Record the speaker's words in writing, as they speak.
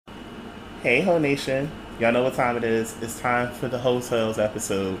Hey, Ho Nation. Y'all know what time it is. It's time for the Hotels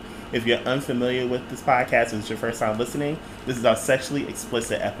episode. If you're unfamiliar with this podcast, it's your first time listening, this is our sexually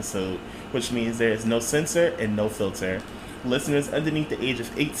explicit episode, which means there is no censor and no filter. Listeners underneath the age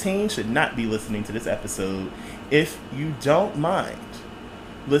of 18 should not be listening to this episode. If you don't mind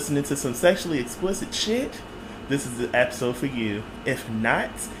listening to some sexually explicit shit, this is the episode for you. If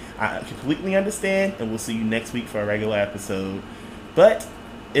not, I completely understand, and we'll see you next week for a regular episode. But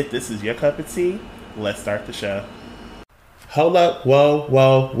if this is your cup of tea, let's start the show. Hold up.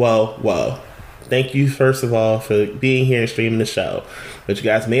 Whoa. Thank you, first of all, for being here and streaming the show. What you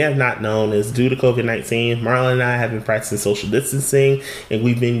guys may have not known is due to COVID-19, Marlon and I have been practicing social distancing, and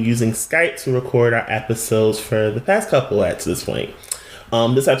we've been using Skype to record our episodes for the past couple at this point.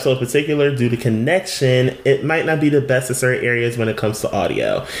 This episode in particular, due to connection, it might not be the best in certain areas when it comes to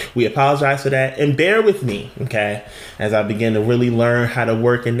audio. We apologize for that, and bear with me, okay, as I begin to really learn how to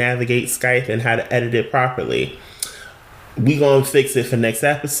work and navigate Skype and how to edit it properly. We gonna fix it for next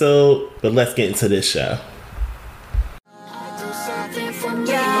episode, but let's get into this show.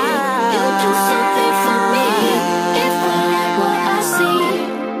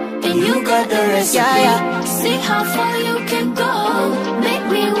 See how far you can go. Make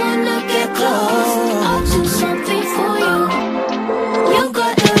me wanna get close. I'll do something for you. You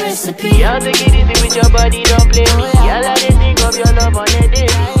got the recipe. Y'all take it easy with your body, don't play me. Y'all let it think of your love on the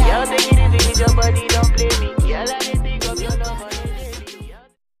daily. Y'all take it easy with your body, don't play me. Y'all let it think of your love on the daily.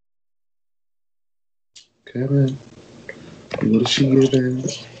 Kevin, what is she giving?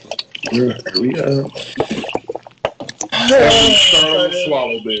 Hurry up. We started on a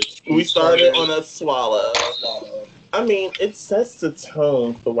swallow, bitch. We started on a swallow. I mean, it sets the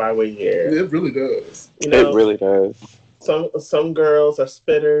tone for why we're here. It really does. You know, It really does. Some girls are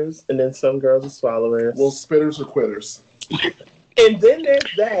spitters, and then some girls are swallowers. Well, spitters are quitters. And then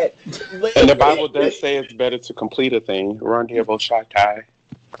there's that. And the Bible does say it's better to complete a thing. Randevo shatai.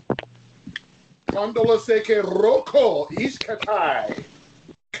 Cuando lo sé que roko ishkatai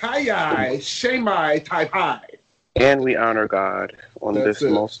kayai shemai taipai. And we honor God on That's this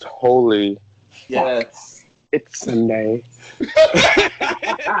it. most holy. Yes. It's Sunday.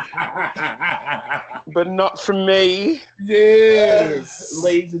 But not for me. Yes.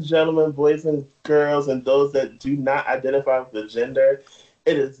 Ladies and gentlemen, boys and girls, and those that do not identify with the gender,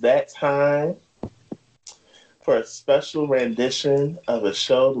 it is that time for a special rendition of a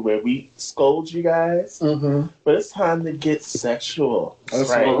show where we scold you guys. Mm-hmm. But it's time to get sexual. That's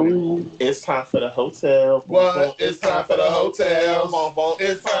right? right. It's time for the hotel. What? It's time for the hotel.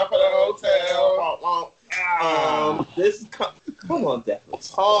 It's time for the hotel. This is come on, Declan. It's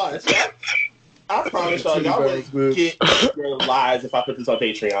hard. I promise y'all would get your lives if I put this on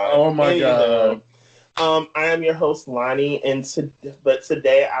Patreon. Oh my God. I am your host Lonnie, but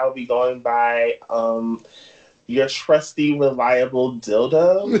today I will be going by your trusty, reliable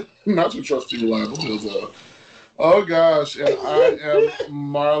dildo. Not your trusty, reliable dildo. Oh gosh, and I am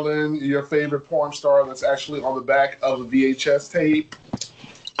Marlon, your favorite porn star that's actually on the back of a VHS tape.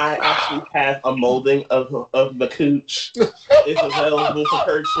 I actually have a molding of the cooch. It's available for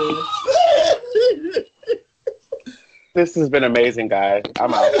purchase. This has been amazing, guys.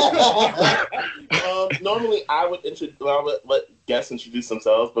 I'm out. Normally, I would let guests introduce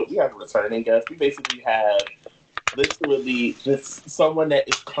themselves, but we have a returning guest. We basically have literally just someone that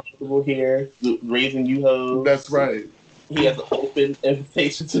is comfortable here, raising you hoes. That's right. He has an open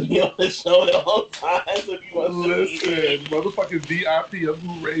invitation to be on the show at all times if you want to Listen, motherfucking VIP of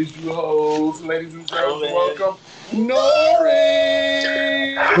Who Raised You Hoes, ladies and gentlemen, Oh, welcome,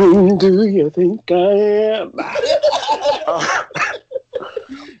 Norry! Who do you think I am?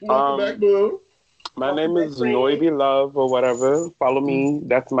 Welcome back, boo. My name is Norry Love or whatever. Follow me.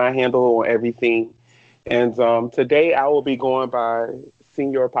 That's my handle on everything. And today I will be going by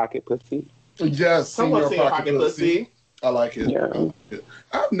Senior Pocket Pussy. Yes, Someone Senior say Pocket Pussy. I like it. Yeah.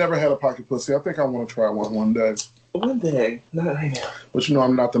 I've never had a pocket pussy. I think I want to try one day. One day, not right now. But you know,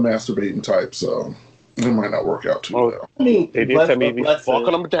 I'm not the masturbating type, so it might not work out too well. I mean, They did tell me to be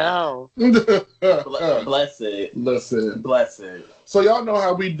walking them down. Bless it. Listen. Bless it. So y'all know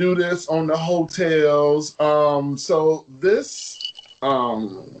how we do this on the hotels. So this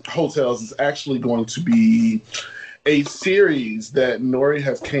hotels is actually going to be a series that Norry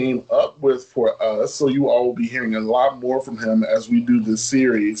has came up with for us. So you all will be hearing a lot more from him as we do this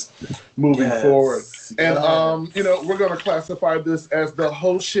series moving forward. And you know, we're gonna classify this as the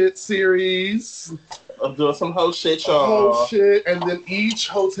Ho Shit series. I'm doing some whole shit, y'all. Ho shit, and then each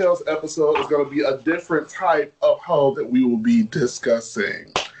hotels episode is gonna be a different type of hoe that we will be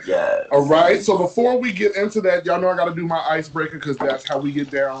discussing. Yes. All right. So before we get into that, y'all know I got to do my icebreaker because that's how we get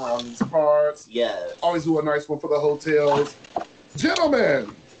down around these parts. Yes. Always do a nice one for the hotels.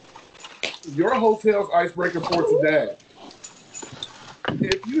 Gentlemen, your hotel's icebreaker for today.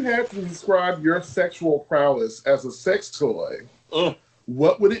 If you had to describe your sexual prowess as a sex toy,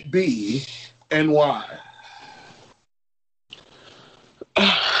 what would it be and why?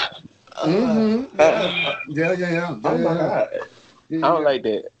 Yeah. Oh my God. I don't like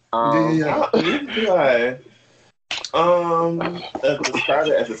that. Describe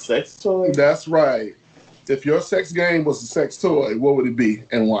it as a sex toy. That's right. If your sex game was a sex toy, what would it be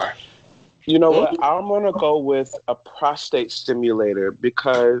and why? You know what? I'm gonna go with a prostate stimulator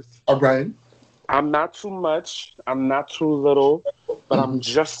because All right. I'm not too much, I'm not too little, but I'm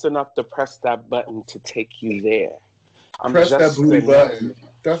just enough to press that button to take you there. Press that blue button.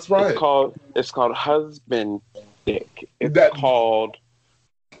 That's right. It's called husband dick. It's called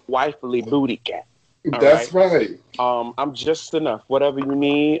wifely booty cat. That's right. I'm just enough. Whatever you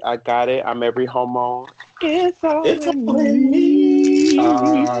need, I got it. I'm every hormone. It's all in me.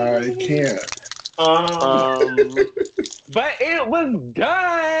 I can't. But it was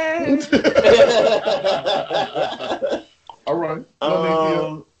done. All right.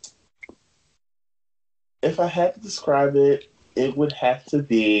 If I had to describe it, it would have to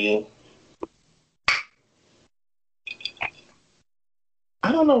be.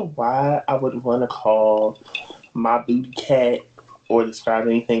 I don't know why I would want to call my booty cat or describe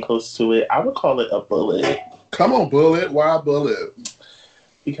anything close to it. I would call it a bullet. Come on, bullet. Why bullet?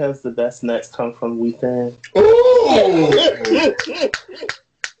 Because the best nuts come from within. Ooh!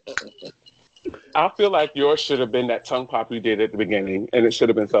 I feel like yours should have been that tongue pop you did at the beginning, and it should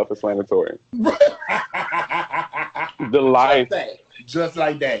have been self-explanatory. The life, just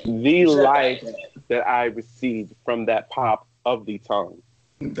like that. The life that I received from that pop of the tongue.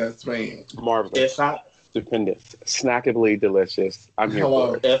 That's right. Marvelous. Stupendous. Snackably delicious. I'm here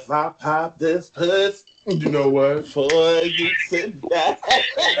for it. If I pop this puss, you know what? For you sit down.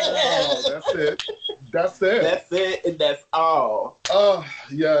 That's it. That's it. That's it, and that's all.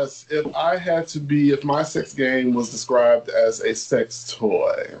 Yes. If my sex game was described as a sex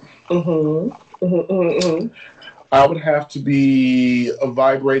toy, I would have to be a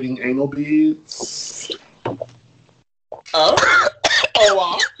vibrating anal beads. Oh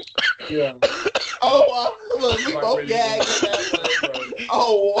wow. Yeah. Oh wow. Look, we both gagged.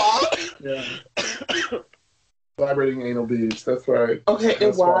 Oh wow. Yeah. Vibrating anal beads. That's right. Okay,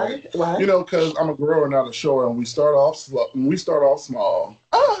 and why? Why? You know, because I'm a grower, not a shower, and we start off small.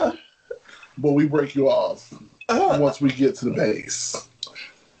 But we break you off once we get to the base.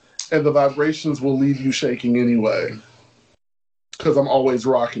 And the vibrations will leave you shaking anyway. Because I'm always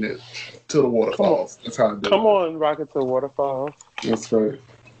rocking it to the waterfalls. That's how I do it. Come on, rock it to the waterfalls. That's right.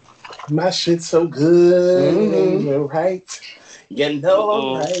 My shit's so good. Right? You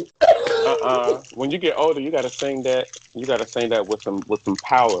know, right? When you get older, you gotta sing that. You gotta sing that with some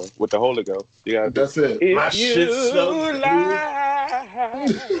power, with the Holy Ghost. That's it. If my shit's so good.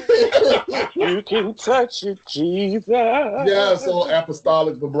 You can touch it, Jesus. Yeah, so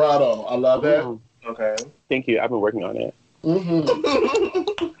apostolic vibrato. I love that. Okay. Thank you. I've been working on it.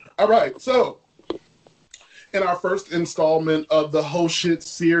 All right, so in our first installment of the Whole Shit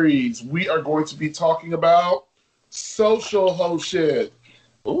series, we are going to be talking about social whole shit.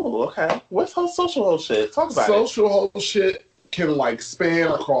 Ooh, okay. What's social whole shit? Talk about social whole shit can span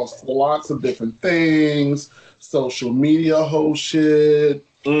across lots of different things. Social media whole shit,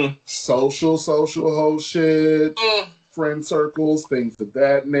 social whole shit, friend circles, things of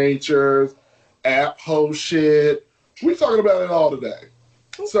that nature, app whole shit. We're talking about it all today.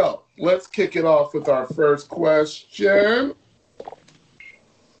 So let's kick it off with our first question.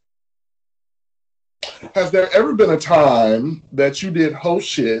 Has there ever been a time that you did whole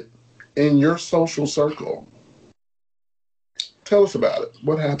shit in your social circle? Tell us about it.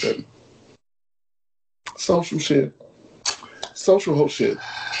 What happened? Social shit. Social whole shit.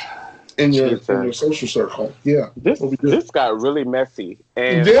 In your social circle. Yeah. This got really messy.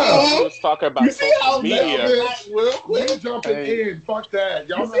 And let's talk about you see how media. Real quick. We jumping in. Fuck that.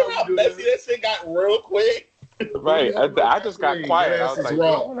 Y'all see how messy that shit got real quick? Right. I just got quiet. I was like, do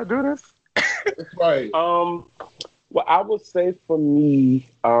I want to do this? Right. Well, I would say for me,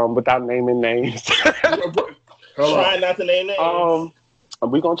 without naming names. Try not to name names.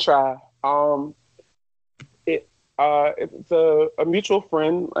 We're gonna try. It's a mutual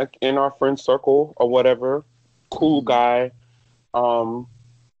friend, like in our friend circle or whatever. Cool guy.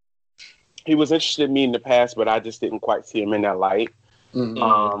 He was interested in me in the past, but I just didn't quite see him in that light.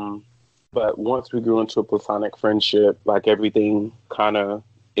 But once we grew into a platonic friendship, like everything kind of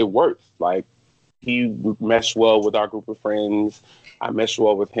it works. Like, he meshed well with our group of friends. I meshed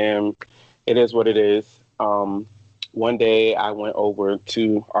well with him. It is what it is. One day I went over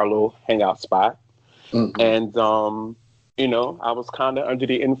to our little hangout spot, and I was kind of under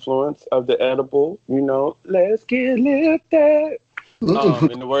the influence of the edible. Let's get lifted.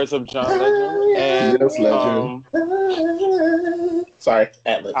 In the words of John Legend. And yes, Legend. Sorry,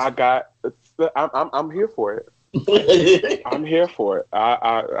 Atlas. I'm here for it. I'm here for it.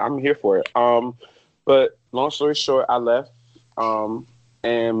 I'm here for it. But long story short, I left.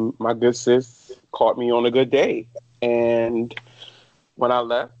 And my good sis caught me on a good day. And when I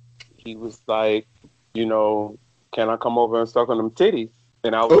left, he was like, can I come over and suck on them titties?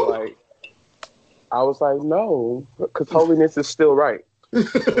 And I was like, no, because holiness is still right. But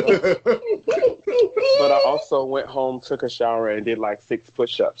I also went home, took a shower, and did like 6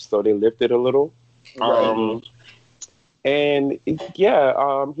 push-ups. So they lifted a little. And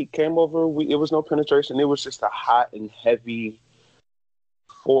yeah, he came over. It was no penetration. It was just a hot and heavy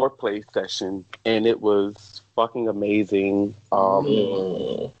foreplay session, and it was fucking amazing.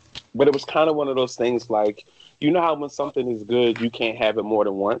 But it was kind of one of those things, like, how when something is good, you can't have it more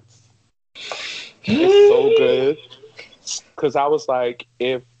than once. It's so good, because I was like,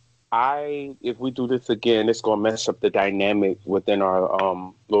 if we do this again, it's gonna mess up the dynamic within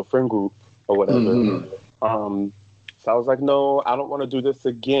our little friend group or whatever. So I was like, no, I don't want to do this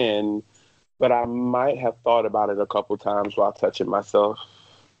again, but I might have thought about it a couple times while touching myself.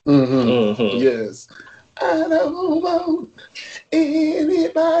 Yes. I don't want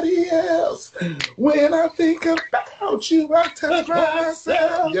anybody else. When I think about you, I touch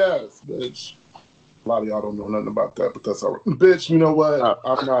myself. Yes, bitch. A lot of y'all don't know nothing about that, but that's all right. Bitch, you know what?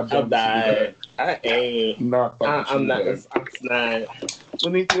 I'm not done. I'm dying. I ain't. I'm not. I'm not.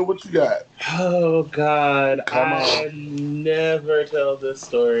 Lanithia, what you got? Oh, God. Come on. I never tell this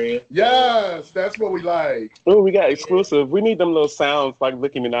story. Yes, that's what we like. Oh, we got exclusive. We need them little sounds like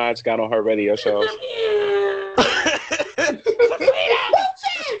Nicki Minaj got on her radio show.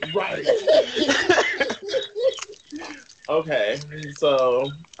 Right. Okay, so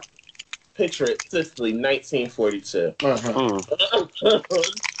picture it, Sicily, 1942.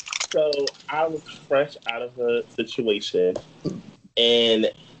 So I was fresh out of a situation, and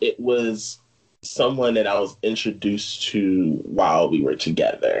it was someone that I was introduced to while we were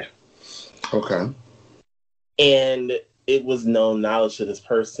together. Okay. And it was known knowledge to this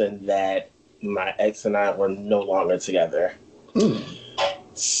person that my ex and I were no longer together.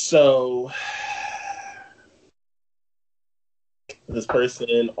 So this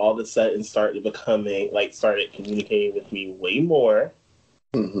person all of a sudden started communicating with me way more.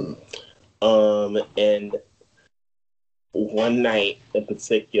 And one night in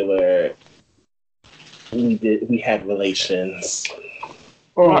particular, we had relations.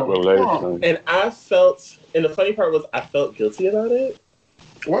 Not relations. And and the funny part was I felt guilty about it.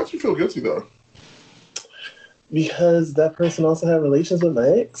 Why'd you feel guilty though? Because that person also had relations with my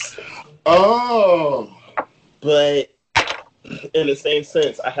ex. Oh. But in the same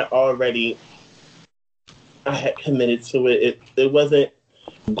sense, I had committed to it. It wasn't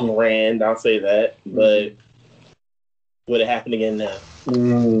grand, I'll say that, but would it happen again now?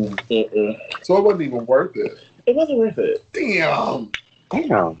 So it wasn't even worth it. It wasn't worth it. Damn.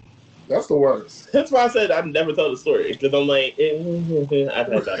 That's the worst. That's why I said I'd never tell the story, because I'm like, I've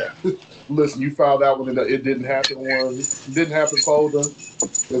had better. Listen, you filed that one in the it didn't happen one. Didn't happen folder,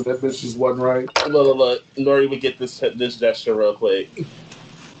 because that bitch just wasn't right. Look, Norry would get this gesture real quick.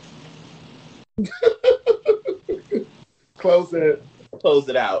 Close it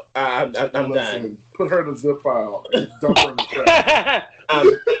out. I'm done. Put her in a zip file. Dump her in the trash.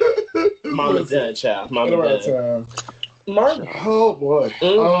 Mama's done, child. Mama's done. Martin. Oh boy.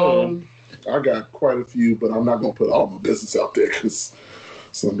 I got quite a few, but I'm not gonna put all my business out there because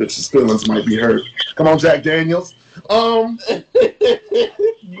some bitches' feelings might be hurt. Come on, Jack Daniels. You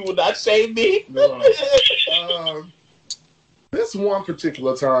will not shame me. No. This one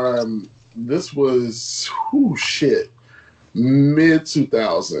particular time, this was mid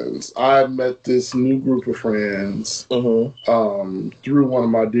 2000s. I met this new group of friends through one of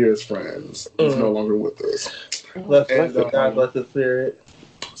my dearest friends who's no longer with us. God bless the spirit.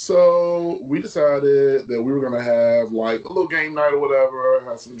 So we decided that we were gonna have like a little game night or whatever,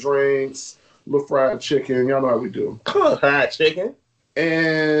 have some drinks, a little fried chicken. Y'all know how we do. Fried chicken.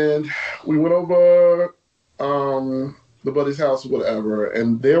 And we went over the buddy's house or whatever,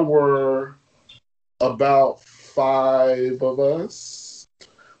 and there were about 5 of us.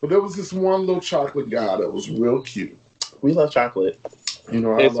 But there was this one little chocolate guy that was real cute. We love chocolate.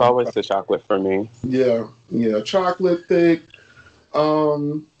 It's always the chocolate for me. Yeah, chocolate thick,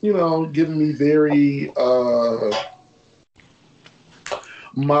 Giving me very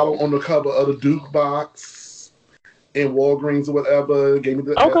model on the cover of the Duke box in Walgreens or whatever. Gave me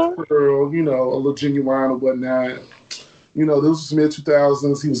the S Pearl, a little genuine or whatnot. This was mid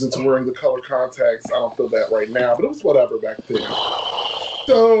 2000s. He was into wearing the color contacts. I don't feel that right now, but it was whatever back then.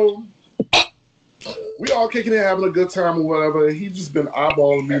 So we all kicking it, having a good time or whatever. He's just been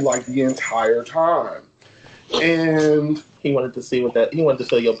eyeballing me like the entire time. And he wanted to see he wanted to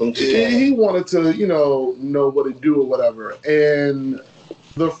feel your boom. He wanted to, know what to do or whatever. And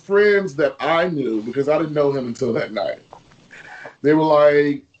the friends that I knew, because I didn't know him until that night, they were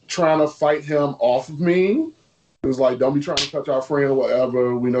like trying to fight him off of me. It was like, don't be trying to touch our friend or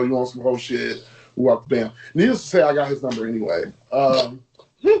whatever. We know you want some whole shit. Walk bam. Needless to say, I got his number anyway. And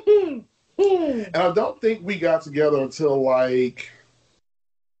I don't think we got together until like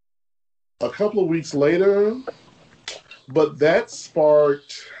a couple of weeks later. But that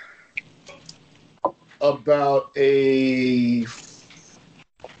sparked about a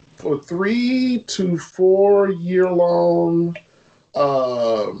 3 to 4 year long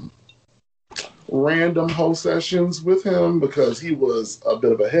random whole sessions with him because he was a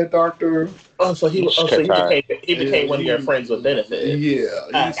bit of a head doctor. Oh, so he became one of your friends with benefits. Yeah, he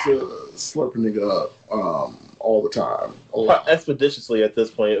used to slurp a nigga up all the time. Expeditiously at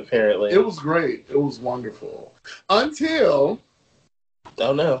this point, apparently. It was great. It was wonderful. Until...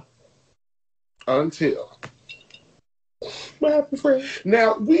 Oh, no. Until... What happened, friend?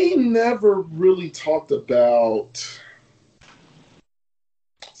 Now, we never really talked about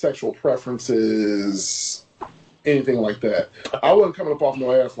sexual preferences, anything like that. I wasn't coming up off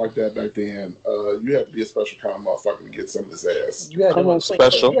no ass like that back then. You had to be a special kind of motherfucker to get some of this ass. You had on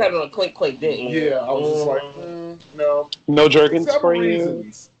special. You had on a clink, didn't you? Yeah, I was just like, no. No jerkins for you?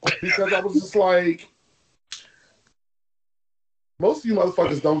 Reasons. Because I was just like, most of you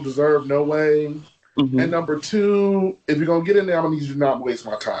motherfuckers don't deserve no way. Mm-hmm. And number two, if you're going to get in there, I'm going to need you to not waste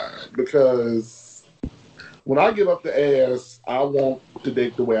my time. Because when I give up the ass, I want to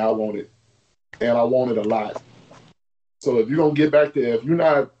date the way I want it. And I want it a lot. So if you don't get back there, if you're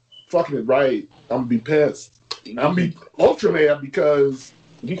not fucking it right, I'm going to be pissed. I'm going to be ultra mad because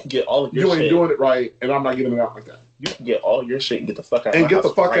you can get all of your shit. You ain't doing it right, and I'm not getting it out like that. You can get all your shit and get the fuck out and get the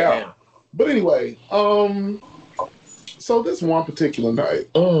fuck right out. Now. But anyway, so this one particular night,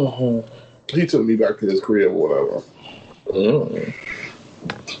 he took me back to his crib or whatever.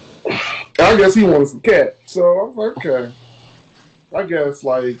 I guess he wanted some cat. So I was like, okay. I guess,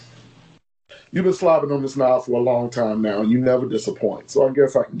 like, you've been slobbing on this knob for a long time now, and you never disappoint. So I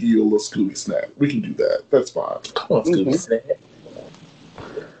guess I can give you a little Scooby snack. We can do that. That's fine. Come on, Scooby snack.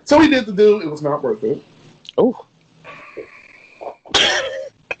 So we did the do. It was not worth it. Oh.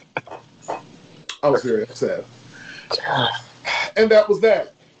 I was very upset. And that was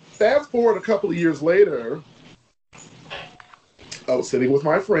that. Fast forward a couple of years later, I was sitting with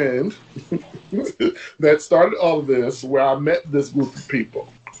my friend that started all of this, where I met this group of people.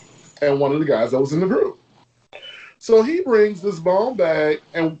 And one of the guys that was in the group. So he brings this bone back,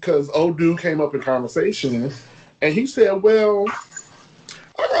 and because old dude came up in conversation, and he said, well,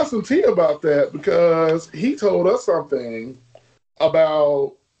 I got some tea about that because he told us something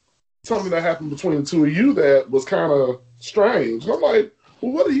about something that happened between the two of you that was kind of strange. And I'm like,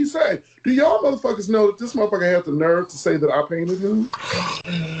 well, what did he say? Do y'all motherfuckers know that this motherfucker had the nerve to say that I painted him?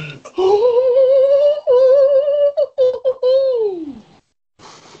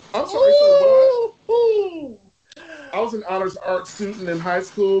 I'm sorry, so what? I was an honors art student in high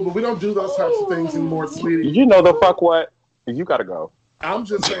school, but we don't do those types of things anymore, sweetie. You know the fuck what? You gotta go. I'm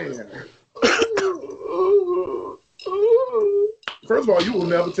just saying. First of all, you will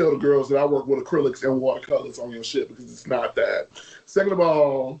never tell the girls that I work with acrylics and watercolors on your shit because it's not that. Second of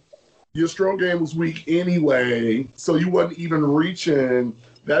all, your stroke game was weak anyway, so you wasn't even reaching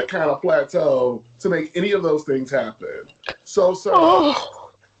that kind of plateau to make any of those things happen. So,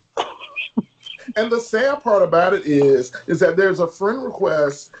 and the sad part about it is that there's a friend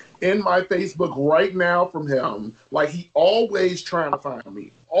request in my Facebook right now from him. Like, he always trying to find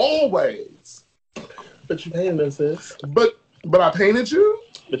me. Always. But you painted us, sis. But I painted you?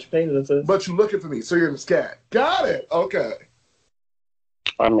 But you painted us, sis. But you looking for me, so you're in the scat. Got it. Okay.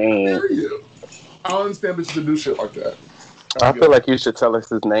 I mean... How dare you? I don't understand bitches to do shit like that. I feel like you should tell us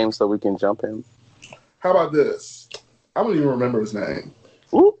his name so we can jump him. How about this? I don't even remember his name.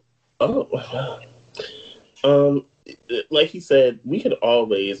 Ooh. Oh, like he said, we could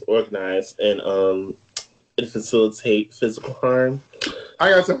always organize and facilitate physical harm. I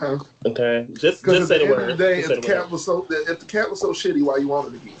got time. Okay, just say the word. At the end of the day, if the cat was so shitty, why you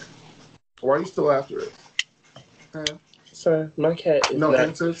wanted it again? Why are you still after it? Sir, my cat is No not.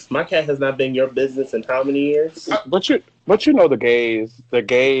 answers? My cat has not been your business in how many years? But you know the gays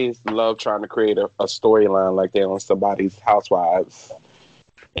love trying to create a storyline like they're on somebody's housewives.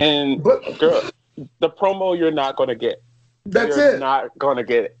 And But girl, the promo you're not gonna get. that's You're it. not gonna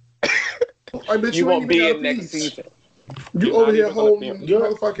get it. I bet You you ain't won't be even in got a next piece. season. You You're over not here even gonna holding be-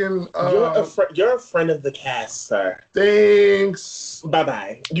 motherfucking. You're a friend of the cast, sir. Thanks.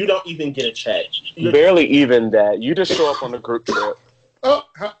 Bye-bye. You don't even get a check. Barely even that. You just show up on the group trip. Oh,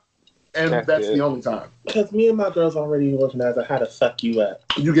 and That's that's it. the only time. Because me and my girls already organized on how to fuck you up.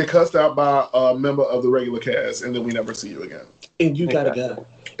 You get cussed out by a member of the regular cast, and then we never see you again. And you gotta go.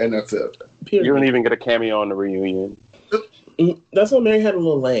 And that's it. Period. You don't even get a cameo on the reunion. That's when Mary had a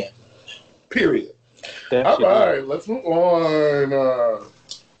little lamb. Period. That All shit right, let's move on.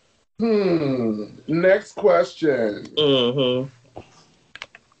 Next question. Mm-hmm.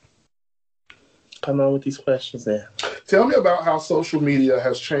 Come on with these questions now. Tell me about how social media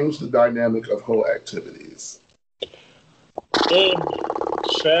has changed the dynamic of whole activities.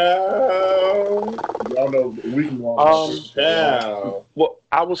 Ciao. Y'all know we can go on. Ciao. Well,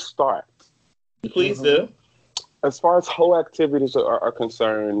 I will start. Please do. As far as whole activities are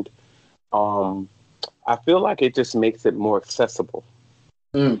concerned, I feel like it just makes it more accessible.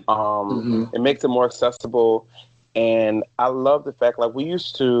 It makes it more accessible, and I love the fact, like, we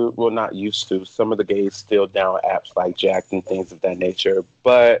used to, well, not used to, some of the gays still down apps like Jacked and things of that nature,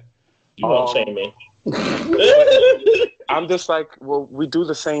 but You won't shame me. I'm just like, well, we do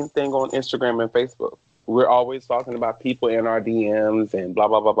the same thing on Instagram and Facebook. We're always talking about people in our DMs and blah,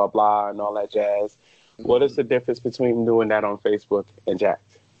 blah, blah, blah, blah, and all that jazz. What is the difference between doing that on Facebook and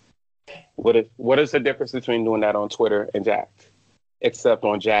Jacked? What is the difference between doing that on Twitter and Jacked? Except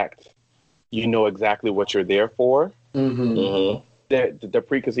on Jacked, you know exactly what you're there for. The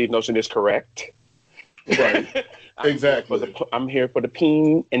preconceived notion is correct. Right. Exactly. I'm here for the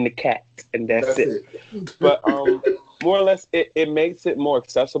peen and the cat, and that's it. But more or less, it makes it more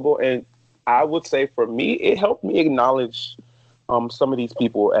accessible. And I would say for me, it helped me acknowledge some of these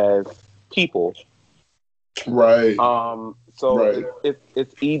people as people. Right.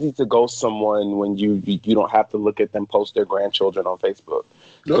 It's easy to ghost someone when you don't have to look at them post their grandchildren on Facebook,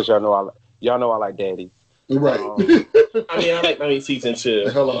 because y'all know I like daddies. Right. I mean, I like my season 2.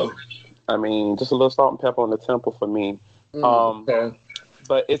 Hello. I mean, just a little salt and pepper on the temple for me. Okay.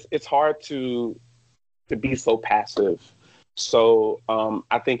 But it's hard to be so passive. So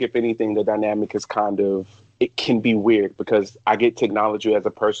I think if anything, the dynamic is it can be weird, because I get to acknowledge you as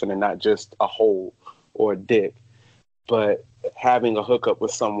a person and not just a hole or a dick. But having a hookup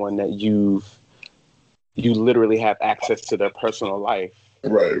with someone that you literally have access to their personal life,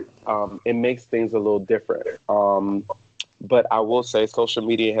 right? It makes things a little different. But I will say social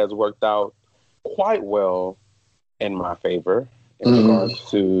media has worked out quite well in my favor in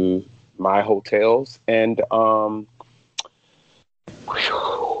regards to my hotels. And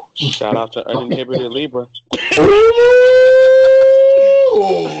shout out to Uninhibited Libra.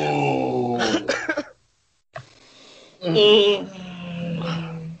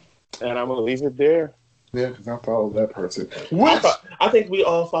 And I'm gonna leave it there. Yeah, because I follow that person. I think we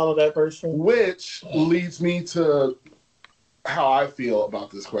all follow that person. Which leads me to how I feel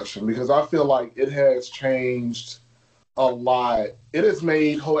about this question, because I feel like it has changed a lot. It has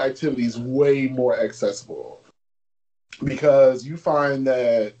made whole activities way more accessible, because you find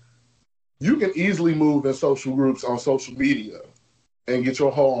that you can easily move in social groups on social media and get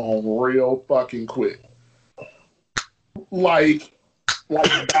your hoe on real fucking quick. Like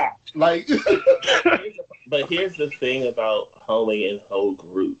that. Like, but here's the thing about hoeing and hoe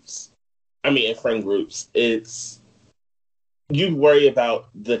groups. I mean, in friend groups, it's you worry about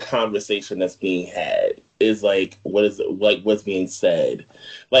the conversation that's being had. Is like, what's being said?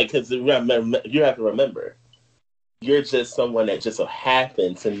 Like, because you have to remember, you're just someone that just so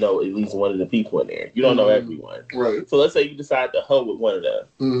happened to know at least one of the people in there. You don't know everyone. Right. So let's say you decide to hoe with one of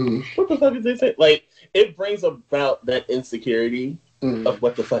them. What the fuck is they saying? Like, it brings about that insecurity of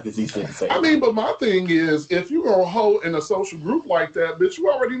what the fuck is these things saying. I mean, but my thing is, if you gonna hoe in a social group like that, bitch,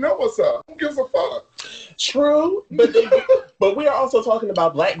 you already know what's up. Who gives a fuck? True, but but we are also talking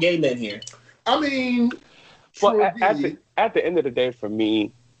about black gay men here. I mean, well, at the end of the day, for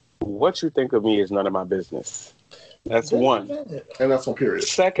me, what you think of me is none of my business. That's one. And that's on period.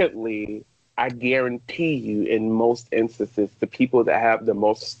 Secondly, I guarantee you, in most instances, the people that have the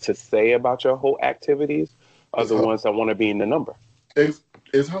most to say about your whole activities are the ones that want to be in the number. It's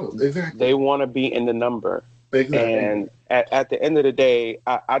hoes, exactly. They want to be in the number. Exactly. And at the end of the day,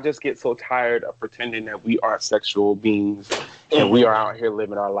 I just get so tired of pretending that we aren't sexual beings and we are out here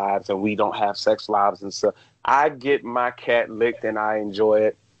living our lives and we don't have sex lives and stuff. I get my cat licked and I enjoy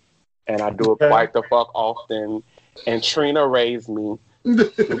it, and I do it quite the fuck often. And Trina raised me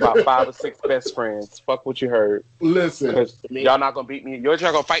with about 5 or 6 best friends. Fuck what you heard. Listen, Because y'all not gonna beat me. Y'all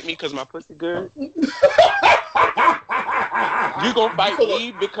gonna fight me because my pussy good. You gonna fight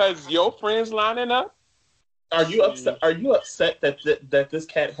me because your friends lining up? Are you upset? Are you upset that this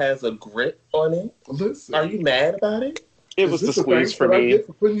cat has a grip on it? Listen, Are you mad about it? It was the squeeze for me. I get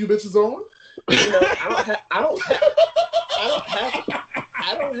for putting you bitches on? You know, I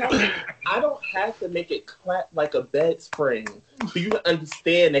don't have to make it clap like a bed spring for you to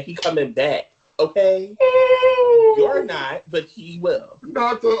understand that he coming back. Okay, you're not, but he will.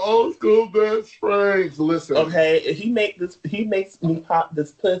 Not the old school bed springs. Listen. Okay, if he makes me pop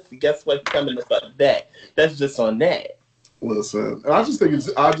this pussy. Guess what? He's coming to fuck back. That's just on that. Listen, and I think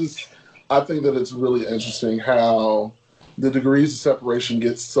that it's really interesting how the degrees of separation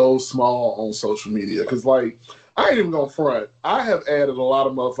get so small on social media. Because, like, I ain't even gonna front. I have added a lot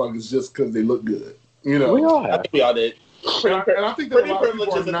of motherfuckers just because they look good. You know, we all I have. think we all did. And I think that a lot of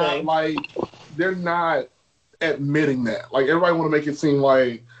people are not like, they're not admitting that. Like, everybody want to make it seem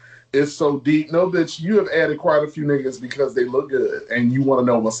like it's so deep. No, bitch, you have added quite a few niggas because they look good and you want to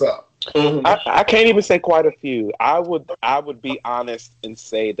know what's up. Mm-hmm. I can't even say quite a few. I would be honest and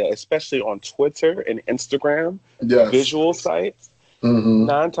say that, especially on Twitter and Instagram, visual sites,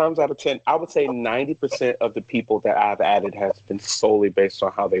 9 times out of 10, I would say 90% of the people that I've added has been solely based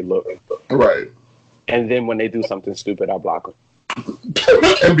on how they look. Right. And then when they do something stupid, I block them.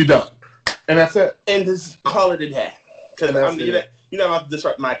 And be done. And that's it. And just call it a day. Because you don't have to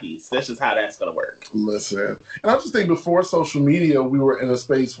disrupt my piece. That's just how that's going to work. Listen. And I just think before social media, we were in a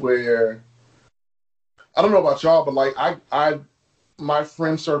space where, I don't know about y'all, but like my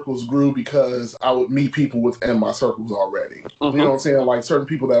friend circles grew because I would meet people within my circles already. You know what I'm saying? Like certain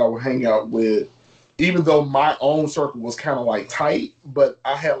people that I would hang out with, even though my own circle was kind of like tight, but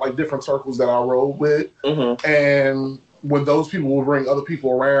I had like different circles that I rode with. And when those people would bring other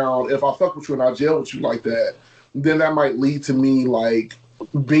people around, if I fuck with you and I gel with you like that, then that might lead to me like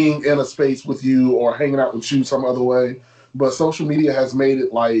being in a space with you or hanging out with you some other way. But social media has made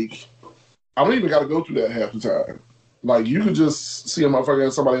it like, I don't even got to go through that half the time. Like, you could just see a motherfucker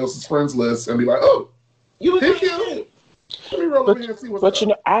in somebody else's friends list and be like, oh, you look cute. Let me roll over here and see what's up. But you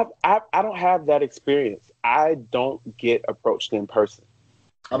know, I don't have that experience. I don't get approached in person.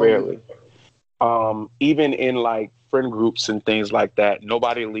 Rarely. Even in like friend groups and things like that,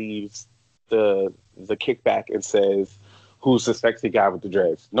 nobody leaves the kickback and says, who's the sexy guy with the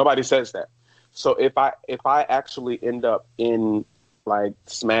dreads? Nobody says that. So if I actually end up in like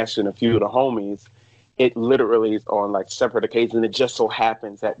smashing a few of the homies, it literally is on like separate occasions. It just so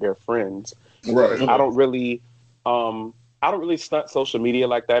happens that they're friends. Right. I don't really stunt social media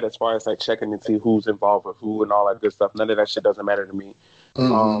like that as far as like checking and see who's involved with who and all that good stuff. None of that shit doesn't matter to me.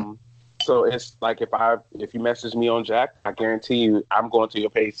 So it's like if you message me on Jack, I guarantee you I'm going to your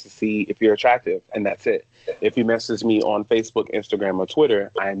page to see if you're attractive, and that's it. If you message me on Facebook, Instagram, or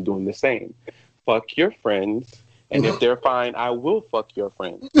Twitter, I am doing the same. Fuck your friends, and if they're fine, I will fuck your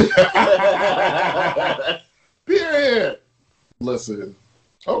friends. Period. Listen.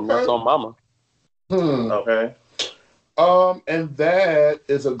 Okay. And that's on mama. Okay. And that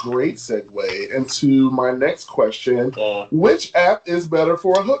is a great segue into my next question. Which app is better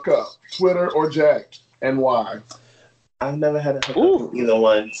for a hookup, Twitter or Jack, and why? I've never had a hookup from either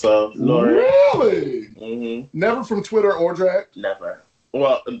one, so Norry. Really? Never from Twitter or Jack? Never.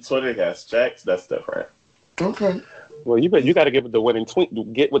 Well, Twitter has Jack's. That's different. Okay. Well, you got to get with the winning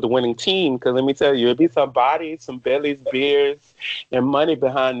team, because let me tell you, it'll be some bodies, some bellies, beers, and money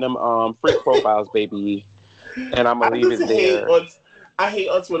behind them freak profiles, baby. And I'm gonna leave it there. I hate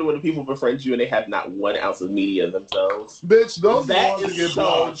on Twitter when the people befriend you and they have not 1 ounce of media themselves. Bitch, those that ones is get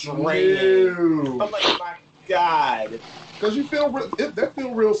so draining. I'm like, my God. Because you feel real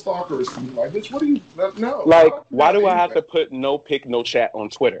stalkerish to me. Like, bitch, what do you no? Like, why do I have to put no pic, no chat on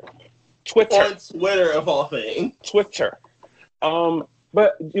Twitter? On Twitter of all things. Twitter.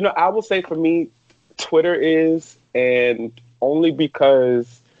 But you know, I will say for me, Twitter is, and only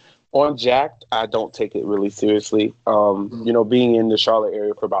because on Jacked, I don't take it really seriously. You know, being in the Charlotte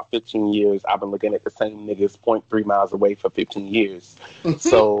area for about 15 years, I've been looking at the same niggas 0.3 miles away for 15 years.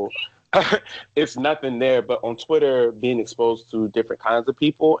 So it's nothing there. But on Twitter, being exposed to different kinds of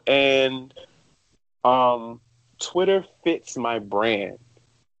people, and Twitter fits my brand.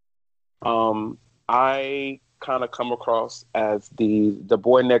 I kind of come across as the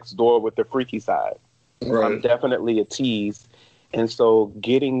boy next door with the freaky side. Right. I'm definitely a tease. And so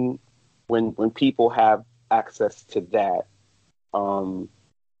getting, when people have access to that,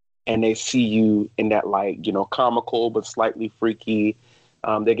 and they see you in that like, you know, comical but slightly freaky.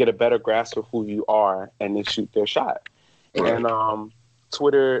 They get a better grasp of who you are and they shoot their shot. Right. And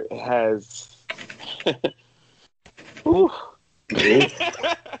Twitter has ooh.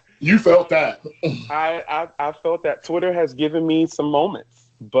 You felt that. I felt that Twitter has given me some moments,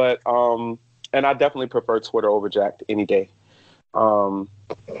 but and I definitely prefer Twitter over Jacked any day.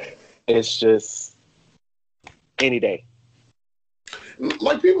 It's just any day.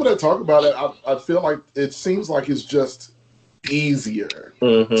 Like people that talk about it, I feel like it seems like it's just easier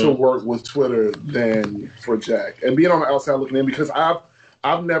to work with Twitter than for Jack. And being on the outside looking in, because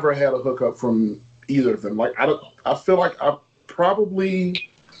I've never had a hookup from either of them. Like I feel like I've probably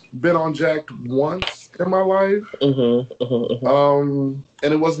been on Jacked once in my life. And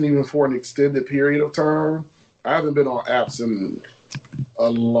it wasn't even for an extended period of time. I haven't been on apps in a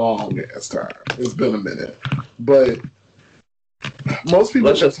long ass time. It's been a minute. But most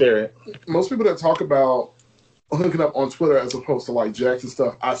people that talk about hooking up on Twitter as opposed to like Jack's and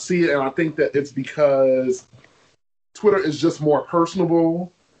stuff, I see it and I think that it's because Twitter is just more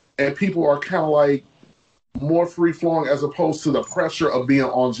personable and people are kind of like more free flowing as opposed to the pressure of being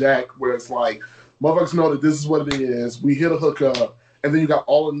on Jack, where it's like motherfuckers know that this is what it is. We hit a hookup, and then you got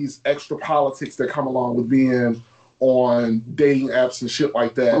all of these extra politics that come along with being on dating apps and shit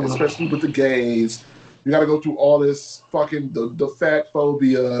like that, especially with the gays. You got to go through all this fucking the fat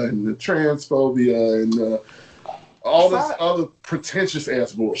phobia and the transphobia and all this other pretentious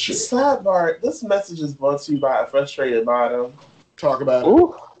ass bullshit. Sidebar: this message is brought to you by a frustrated bottom. Talk about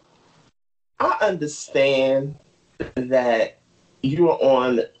Ooh. it. I understand that you are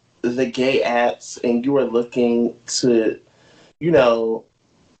on the gay apps and you are looking to, you know,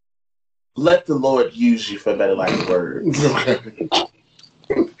 let the Lord use you, for better lack of words.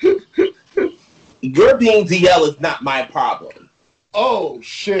 Your being DL is not my problem. Oh,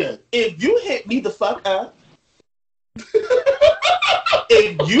 shit. If you hit me the fuck up,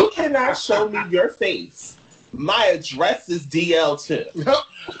 if you cannot show me your face, my address is DL too.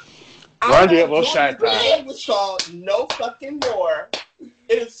 I'm not doing the with y'all no fucking more.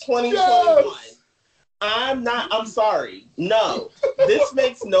 It is 2021. Yes. I'm sorry. No. This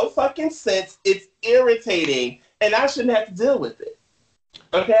makes no fucking sense. It's irritating, and I shouldn't have to deal with it.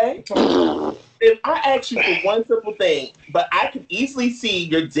 Okay? If I ask you for one simple thing, but I could easily see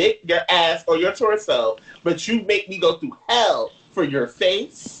your dick, your ass, or your torso, but you make me go through hell for your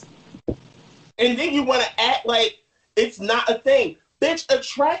face, and then you want to act like it's not a thing. Bitch,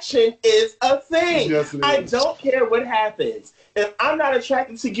 attraction is a thing. Yes, I don't care what happens. If I'm not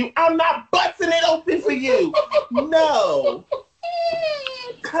attracted to you, I'm not busting it open for you. No.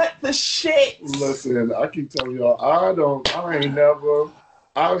 Cut the shit. Listen, I keep telling y'all,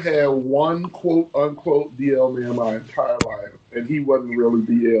 I've had one quote unquote DL man my entire life, and he wasn't really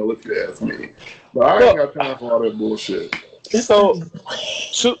DL if you ask me. But I ain't got time for all that bullshit. So,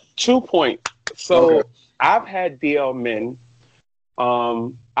 2 points. So, I've had DL men.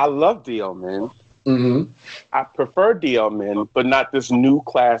 I love DL men. Mm-hmm. I prefer DL men, but not this new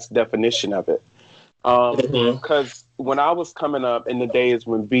class definition of it. Because when I was coming up in the days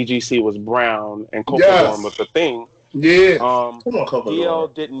when BGC was brown and Coco Dorm was a thing,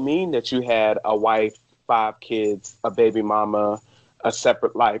 DL didn't mean that you had a wife, 5 kids, a baby mama, a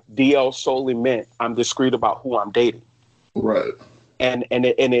separate life. DL solely meant I'm discreet about who I'm dating. Right. And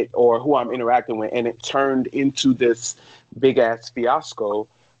it or who I'm interacting with, and it turned into this big ass fiasco.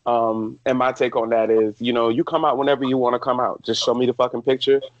 And my take on that is, you know, you come out whenever you want to come out. Just show me the fucking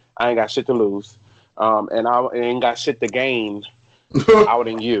picture. I ain't got shit to lose, and I ain't got shit to gain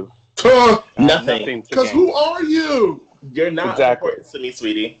outing you. Nothing. Because who are you? You're not important to me,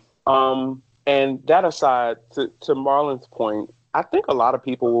 sweetie. And that aside, to Marlon's point, I think a lot of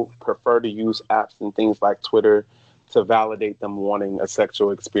people prefer to use apps and things like Twitter to validate them wanting a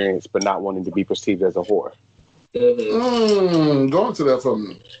sexual experience, but not wanting to be perceived as a whore. Go into that for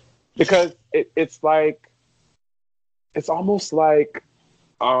me. Because it's almost like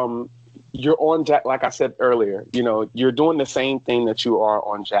you're on Jack, like I said earlier, you know, you're doing the same thing that you are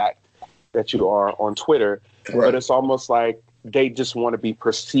on Jack, that you are on Twitter, but it's almost like they just want to be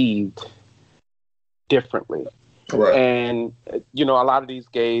perceived differently. Right. And, you know, a lot of these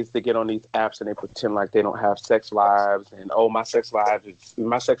gays, they get on these apps and they pretend like they don't have sex lives. And, oh, my sex life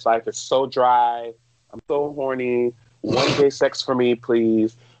is so dry. I'm so horny. One day sex for me,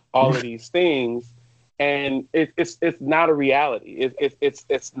 please. All of these things. And it's not a reality.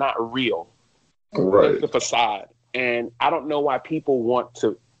 It's not real. Right. It's the facade. And I don't know why people want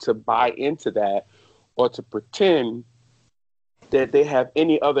to buy into that or to pretend that they have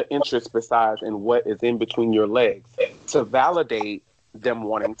any other interest besides in what is in between your legs to validate them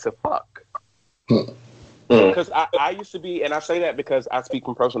wanting to fuck. Mm. Because I used to be, and I say that because I speak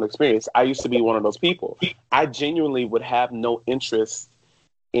from personal experience, I used to be one of those people. I genuinely would have no interest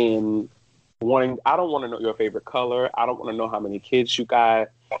in wanting, I don't want to know your favorite color. I don't want to know how many kids you got.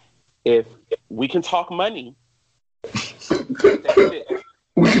 If we can talk money, that's it.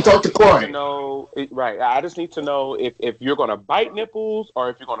 We can talk to I client. know, right. I just need to know if you're going to bite nipples or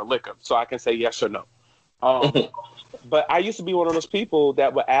if you're going to lick them so I can say yes or no. But I used to be one of those people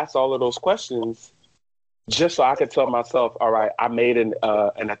that would ask all of those questions just so I could tell myself, all right, I made an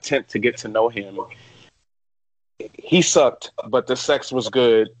attempt to get to know him. He sucked, but the sex was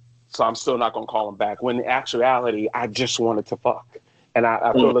good, so I'm still not going to call him back. When in actuality, I just wanted to fuck. And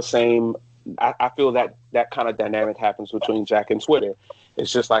I feel the same. I feel that kind of dynamic happens between Jack and Twitter.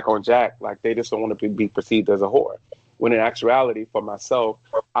 It's just like on Jack, like they just don't want to be perceived as a whore. When in actuality, for myself,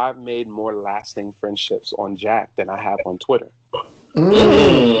 I've made more lasting friendships on Jack than I have on Twitter.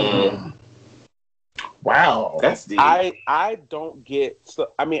 Mm. Wow. That's deep. I don't get,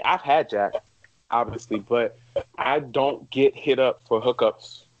 I mean, I've had Jack, obviously, but I don't get hit up for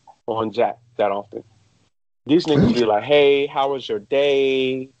hookups on Jack that often. These niggas be like, hey, how was your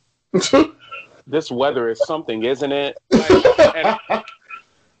day? This weather is something, isn't it? Like,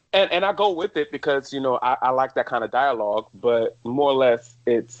 and I go with it because, you know, I like that kind of dialogue, but more or less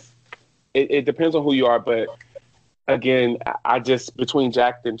it depends on who you are. But again, I just, between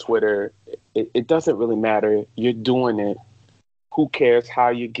Jack and Twitter, it doesn't really matter. You're doing it. Who cares how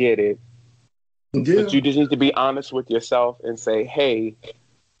you get it? Yeah. But you just need to be honest with yourself and say, hey,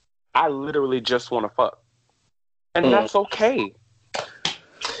 I literally just want to fuck. And that's okay.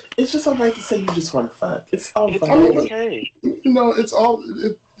 It's just alright to say you just want to fuck. It's all It's fine. okay. You know, it's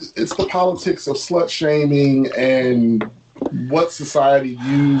the politics of slut shaming and what society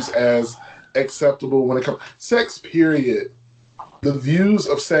views as acceptable when it comes sex. Period. The views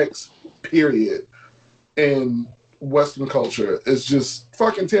of sex. Period. In Western culture is just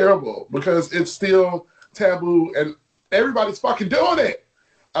fucking terrible because it's still taboo and everybody's fucking doing it.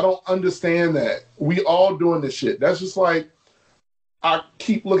 I don't understand that. We all doing this shit. That's just like, I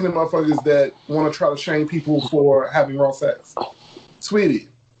keep looking at motherfuckers that want to try to shame people for having raw sex. Sweetie,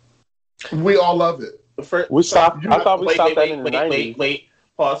 we all love it. We stopped. I thought we stopped that in the 90s. Wait.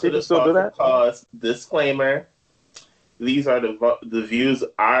 Pause for People this. still do that? Pause. Disclaimer. These are the views,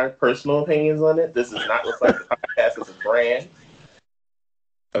 our personal opinions on it. This is not reflect the podcast as a brand.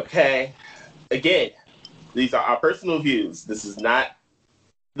 Okay. Again, these are our personal views. This is not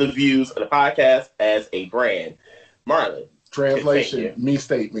the views of the podcast as a brand. Marlon. Translation, me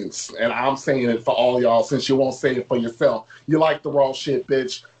statements. And I'm saying it for all y'all since you won't say it for yourself. You like the raw shit,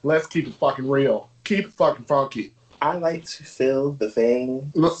 bitch. Let's keep it fucking real. Keep it fucking funky. I like to feel the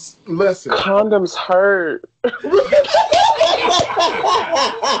thing. Listen. Condoms hurt.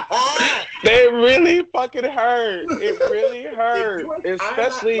 They really fucking hurt. It really hurt.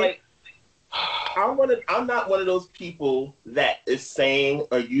 Especially... I'm not one of those people that is saying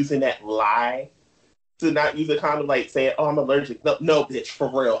or using that lie to not use a condom, like saying, "Oh, I'm allergic." No, bitch, for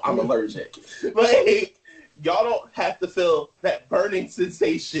real, I'm allergic. Like, y'all don't have to feel that burning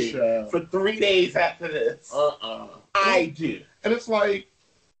sensation for 3 days after this. I do, and it's like,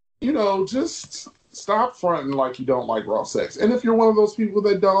 you know, just stop fronting like you don't like raw sex. And if you're one of those people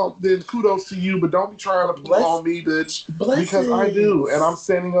that don't, then kudos to you, but don't be trying to pull on me, bitch, because I do, and I'm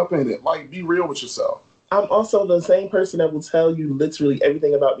standing up in it. Like, be real with yourself. I'm also the same person that will tell you literally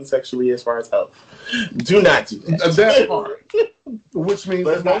everything about me sexually as far as health. Do not do that. That part. Which means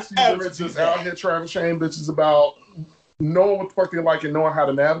that most of you bitches out here trying to shame bitches about knowing what the fuck they like and knowing how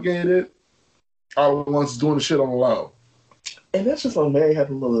to navigate it are the ones doing the shit on the low. And that's just on Mary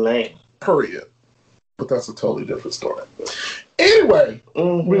having a little lame. Period. But that's a totally different story. Anyway,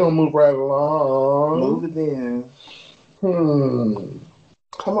 we're going to move right along. Move it in.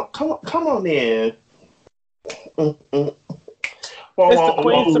 Come on in. It's the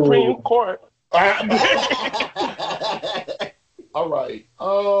Queen Supreme Court. All right.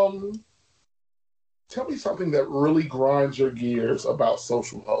 Tell me something that really grinds your gears about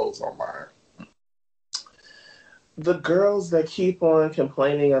social hoes online. The girls that keep on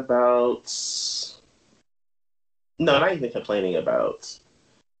complaining about... No, not even complaining about.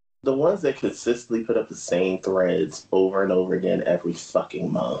 The ones that consistently put up the same threads over and over again every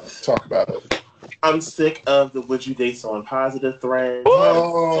fucking month. Talk about it. I'm sick of the would you date someone positive threads.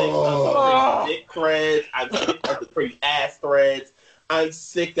 Oh. I'm sick of the dick threads. I'm sick of the pretty ass threads. I'm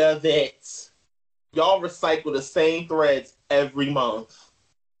sick of it. Y'all recycle the same threads every month.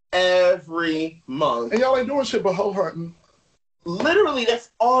 Every month. And y'all ain't doing shit but hoe hunting. Literally, that's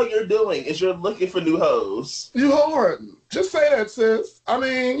all you're doing is you're looking for new hoes. You wholehearted. Just say that, sis. I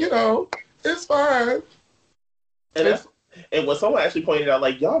mean, it's fine. And when someone actually pointed out,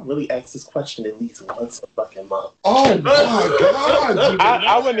 like, y'all really ask this question at least once a fucking month. Oh my God.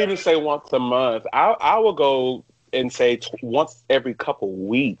 I wouldn't even say once a month. I would go and say once every couple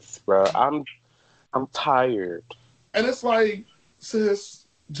weeks, bro. I'm tired. And it's like, sis,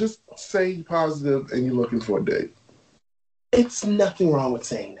 just say positive and you're looking for a date. It's nothing wrong with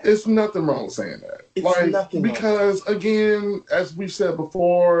saying that. It's nothing wrong with saying that. It's nothing wrong. Because, again, as we've said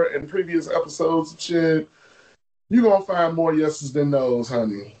before in previous episodes and shit, you're going to find more yeses than nos,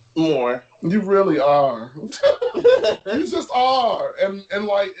 honey. More. You really are. You just are. And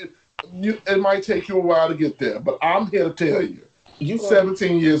it might take you a while to get there, but I'm here to tell you. You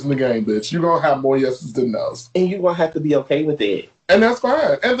 17 years in the game, bitch. You're going to have more yeses than nos. And you're going to have to be okay with it. And that's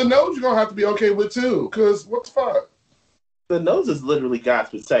fine. And the nos you're going to have to be okay with, too, because what the fuck? The nose is literally God's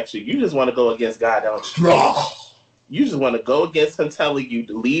protection. You just want to go against God, don't you? You just want to go against him telling you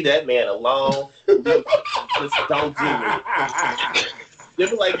to leave that man alone. Just don't do it. They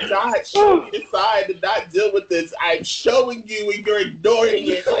be like, God, show me the side to not deal with this. I'm showing you and you're ignoring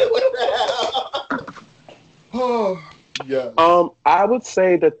it. Like, what the hell? Oh, yeah. I would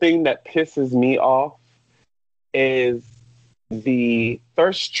say the thing that pisses me off is the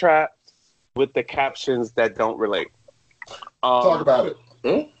thirst traps with the captions that don't relate. Talk about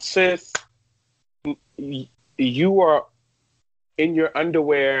it. Sis, you are in your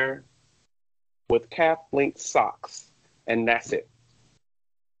underwear with calf-length socks, and that's it.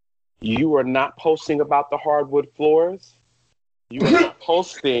 You are not posting about the hardwood floors. You are not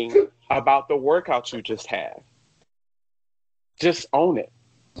posting about the workout you just had. Just own it.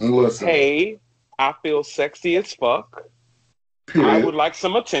 Listen. Hey, I feel sexy as fuck. Period. I would like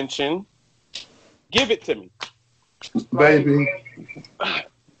some attention. Give it to me. Baby.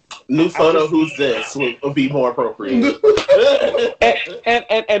 New photo, who's this? Would be more appropriate.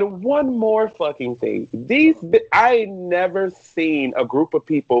 and one more fucking thing. I never seen a group of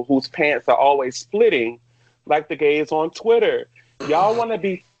people whose pants are always splitting like the gays on Twitter. Y'all want to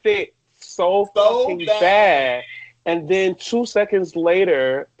be thick so fucking bad. And then 2 seconds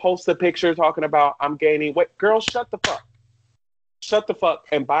later, post a picture talking about I'm gaining weight. Girl, shut the fuck. Shut the fuck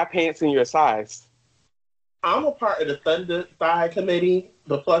and buy pants in your size. I'm a part of the Thunder Thigh Committee,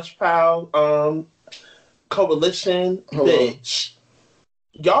 the Plush Pal coalition. Bitch,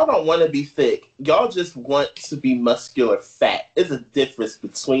 y'all don't want to be thick. Y'all just want to be muscular fat. There's a difference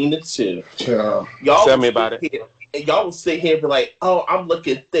between the two. Yeah. Y'all tell me about it. And y'all will sit here and be like, "Oh, I'm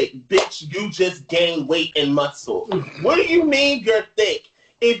looking thick, bitch. You just gained weight and muscle. What do you mean you're thick?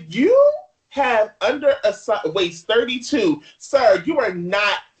 If you have under a waist 32, sir, you are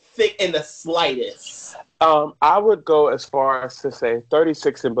not thick in the slightest." I would go as far as to say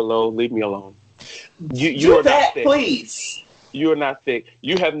 36 and below, leave me alone. You are not thick. Please. You are not thick.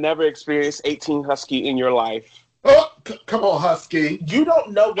 You have never experienced 18 Husky in your life. Oh, come on, Husky. You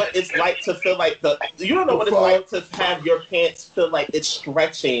don't know what it's like to feel like you don't know what it's like to have your pants feel like it's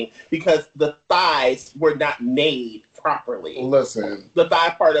stretching because the thighs were not made properly. Listen. The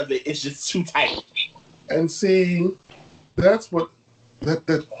thigh part of it is just too tight. And see, that's what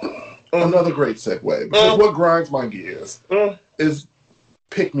another great segue. Because what grinds my gears is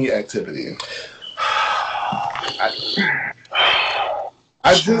pick me activity.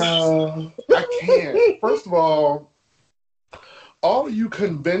 I can't. First of all you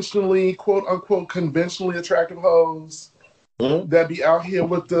conventionally, quote unquote, conventionally attractive hoes that be out here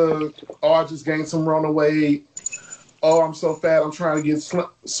with I just gained some run weight. Oh, I'm so fat, I'm trying to get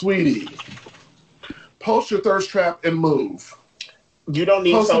sweetie. Post your thirst trap and move. You don't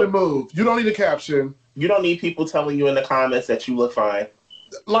need post it and move. You don't need a caption. You don't need people telling you in the comments that you look fine.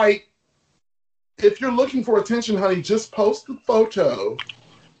 Like, if you're looking for attention, honey, just post the photo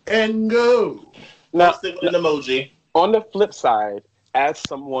and go. Now, post it with an emoji. On the flip side, as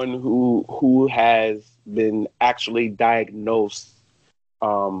someone who has been actually diagnosed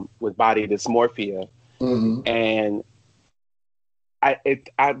with body dysmorphia, and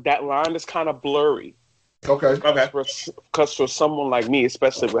that line is kind of blurry. Okay. Because for someone like me,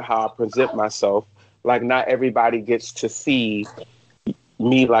 especially with how I present myself, like not everybody gets to see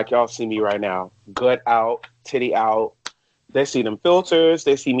me like y'all see me right now. Gut out, titty out. They see them filters.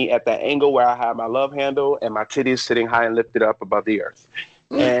 They see me at that angle where I have my love handle and my titties sitting high and lifted up above the earth.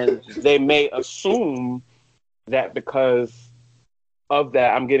 And they may assume that because of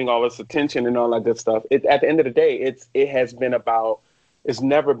that, I'm getting all this attention and all that good stuff. At the end of the day, it's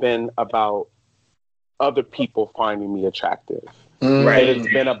never been about other people finding me attractive. Right. It's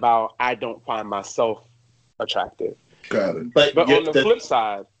been about I don't find myself attractive. Got it. But on the flip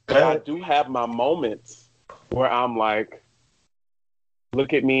side, Go I ahead. do have my moments where I'm like,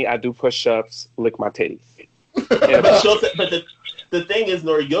 look at me, I do push-ups, lick my titties. But the thing is,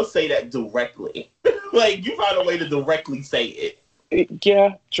 Norry, you'll say that directly. Like, you find a way to directly say it.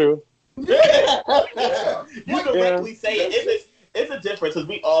 Yeah, true. You directly say it. It's a difference because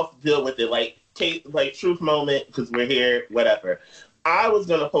we all deal with it. Like truth moment because we're here, whatever. I was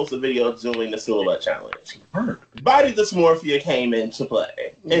gonna post a video doing the silhouette challenge. Body dysmorphia came into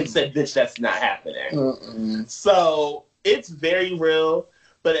play and said, "Bitch, that's not happening." So it's very real,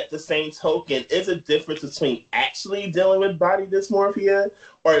 but at the same token, it's a difference between actually dealing with body dysmorphia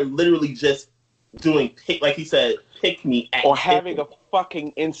or literally just doing like he said, pick me or having a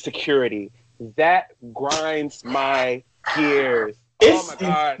fucking insecurity that grinds my gears. Oh my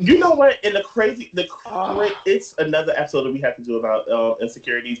god! You know what? And it's another episode that we have to do about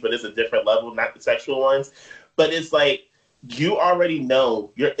insecurities, but it's a different level, not the sexual ones. But it's like you already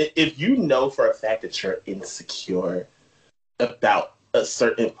know if you know for a fact that you're insecure about a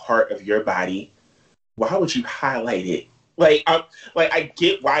certain part of your body, why would you highlight it? I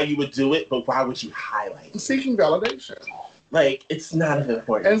get why you would do it, but why would you highlight it? Seeking validation. Like, it's not as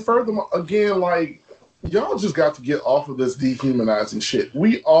important. And furthermore, again, like, y'all just got to get off of this dehumanizing shit.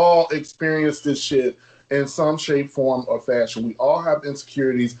 We all experience this shit in some shape, form, or fashion. We all have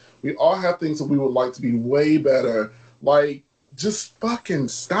insecurities. We all have things that we would like to be way better. Like, just fucking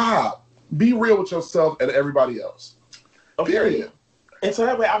stop. Be real with yourself and everybody else. Okay. Period. And so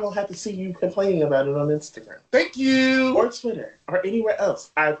that way I don't have to see you complaining about it on Instagram. Thank you. Or Twitter. Or anywhere else.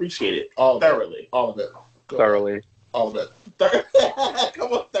 I appreciate it. All of thoroughly. It. All of it. Thoroughly. All of it.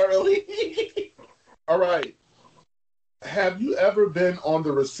 Come on, thoroughly. All right. Have you ever been on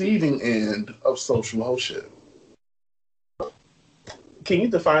the receiving end of social hoe shit? Can you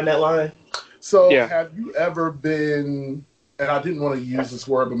define that line? So, have you ever been, and I didn't want to use this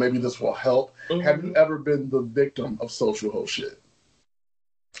word, but maybe this will help. Mm-hmm. Have you ever been the victim of social hoe shit?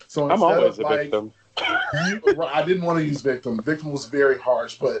 So I'm always a victim. I didn't want to use victim. Victim was very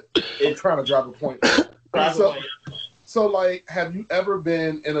harsh, but I'm trying to drive a point. So, like, have you ever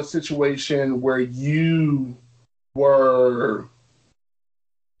been in a situation where you were,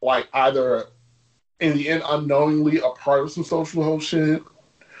 like, either in the end unknowingly a part of some social hoe shit,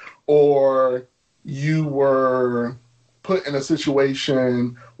 or you were put in a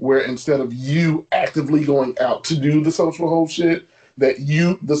situation where instead of you actively going out to do the social hoe shit, that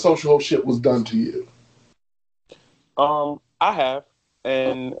the social hoe shit was done to you? I have.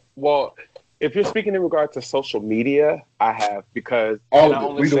 And, well, if you're speaking in regard to social media, I have, because all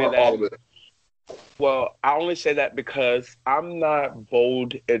of it. Well, I only say that because I'm not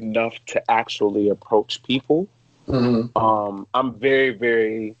bold enough to actually approach people. Mm-hmm. I'm very,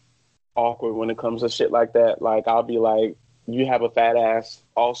 very awkward when it comes to shit like that. Like, I'll be like, you have a fat ass.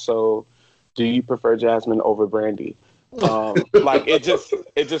 Also, do you prefer Jasmine over Brandy? Like, it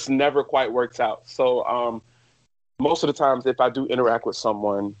just never quite works out. So, most of the times, if I do interact with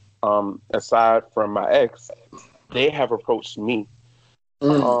someone, aside from my ex, they have approached me.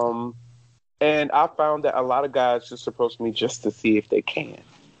 And I found that a lot of guys just approach me just to see if they can,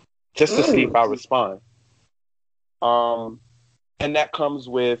 just to see if I respond. And that comes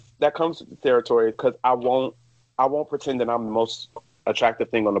with the territory, because I won't pretend that I'm the most attractive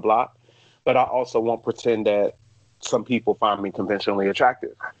thing on the block, but I also won't pretend that some people find me conventionally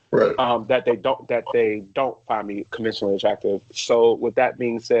attractive. Right. That they don't find me conventionally attractive. So with that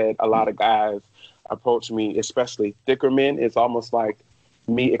being said, a lot of guys approach me, especially thicker men. It's almost like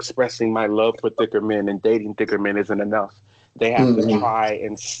me expressing my love for thicker men and dating thicker men isn't enough. They have to try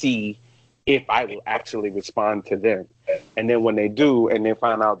and see if I will actually respond to them. And then when they do, and they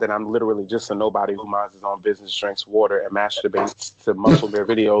find out that I'm literally just a nobody who minds his own business, drinks water, and masturbates to muscle their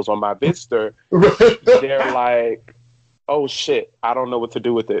videos on my Vidster, they're like, oh shit, I don't know what to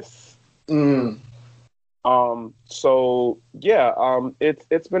do with this. So yeah,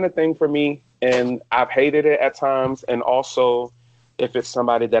 it's been a thing for me, and I've hated it at times. And also, if it's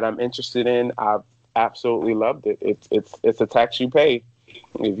somebody that I'm interested in, I've absolutely loved it. It's a tax you pay.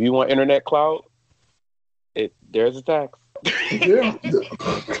 If you want internet clout, there's a tax. Yeah.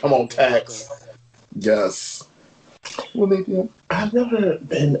 Come on, tax. Yes. Well, I've never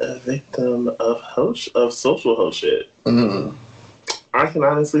been a victim of social hoe shit. Mm-hmm. I can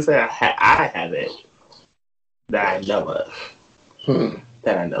honestly say I haven't. That I know of.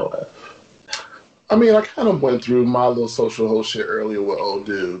 That I know of. I mean, I kind of went through my little social hoe shit earlier with old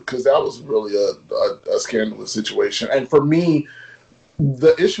dude, because that was really a scandalous situation. And for me,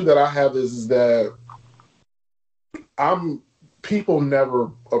 the issue that I have is that people never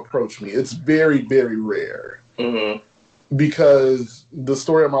approach me. It's very, very rare. Mm-hmm. because the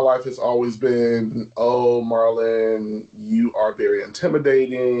story of my life has always been, oh, Marlon, you are very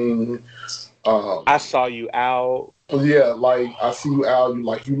intimidating. I saw you out. Yeah, like I see you out.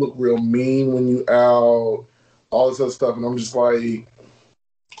 You look real mean when you out. All this other stuff, and I'm just like,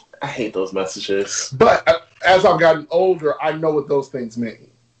 I hate those messages. But as I've gotten older, I know what those things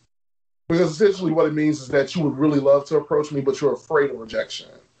mean. Because essentially what it means is that you would really love to approach me, but you're afraid of rejection.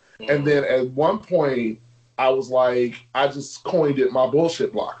 Mm-hmm. And then at one point, I was like, I just coined it my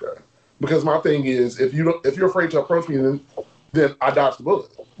bullshit blocker. Because my thing is, if you're afraid to approach me, then I dodge the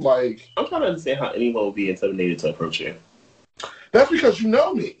bullet. Like, I'm trying to understand how anyone would be intimidated to approach you. That's because you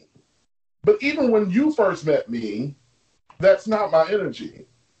know me. But even when you first met me, that's not my energy.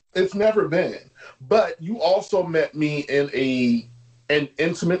 It's never been. But you also met me in an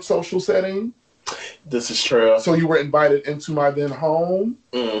intimate social setting. This is true. So you were invited into my then home.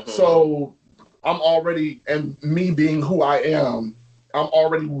 Mm-hmm. So I'm already, and me being who I am, I'm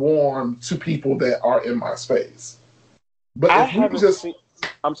already warm to people that are in my space. But I haven't seen,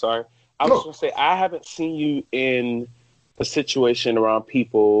 I'm sorry. I was going to say, I haven't seen you in a situation around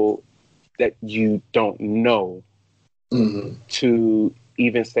people that you don't know to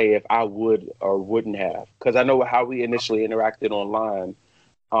even say if I would or wouldn't have. Because I know how we initially interacted online.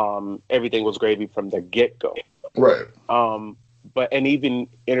 Everything was gravy from the get-go. Right. And even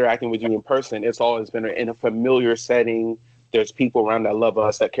interacting with you in person, it's always been in a familiar setting. There's people around that love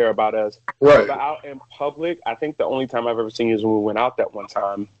us, that care about us. Right. But out in public, I think the only time I've ever seen you is when we went out that one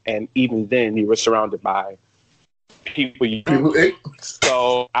time. And even then, you were surrounded by people you knew.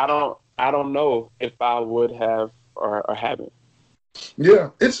 So I don't know if I would have or haven't. Yeah.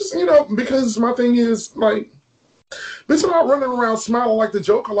 It's just, because my thing is, like, bitch, I'm not running around smiling like the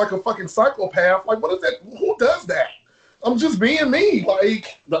Joker, like a fucking psychopath. Like, what is that? Who does that? I'm just being me.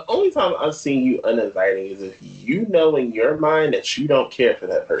 Like, the only time I've seen you uninviting is if you know in your mind that you don't care for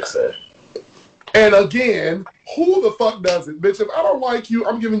that person. And again, who the fuck does it? Bitch, if I don't like you,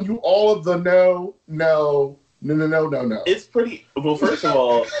 I'm giving you all of the no. It's pretty, well, first of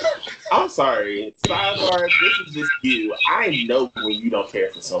all, I'm sorry. Sidebar, this is just you. I know when you don't care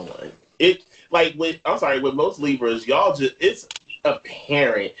for someone. With most Libras, y'all just, it's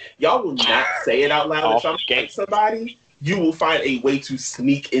apparent. Y'all will not say it out loud if I'm like somebody. You will find a way to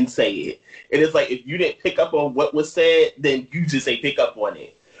sneak and say it. And it's like, if you didn't pick up on what was said, then you just say pick up on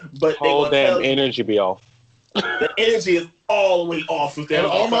it. But whole damn energy be off. The energy is all the way off with them.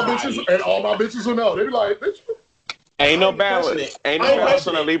 And all my bitches will know. They be like, bitch. Ain't no balance. Ain't no balance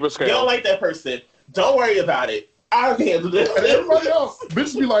on a Libra scale. You don't like that person. Don't worry about it. I'll handle it. And everybody else,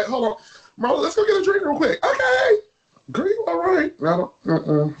 bitches be like, hold on, Marla, let's go get a drink real quick. Okay. Green, all right.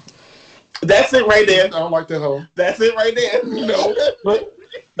 That's it right there. I don't like that hoe. That's it right there. No. But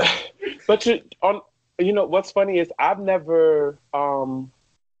what's funny is I've never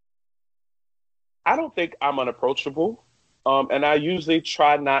I don't think I'm unapproachable. And I usually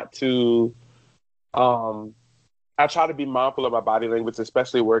try not to I try to be mindful of my body language,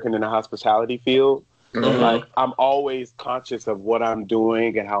 especially working in the hospitality field. Mm-hmm. Like, I'm always conscious of what I'm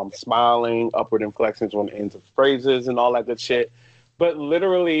doing and how I'm smiling, upward inflections on the ends of phrases and all that good shit. But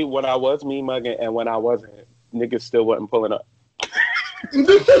literally, when I was me mugging and when I wasn't, niggas still wasn't pulling up.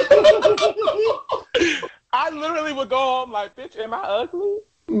 I literally would go home like, bitch, am I ugly?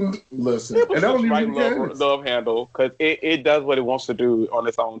 Listen, it was just right love handle, because it does what it wants to do on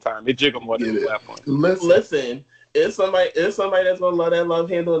its own time. It jiggle more than the left one. Listen. It's somebody that's gonna love that love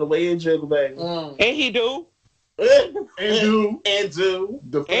handle the way it jiggle, baby. And he do. And do.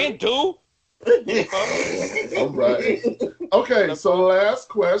 All right. Okay, so last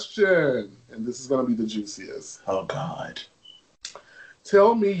question, and this is gonna be the juiciest. Oh God.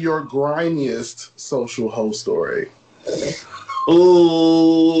 Tell me your grimiest social hoe story. Ooh.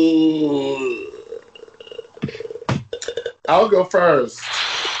 I'll go first.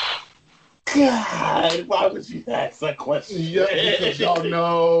 God, why would you ask that question? Yeah, because y'all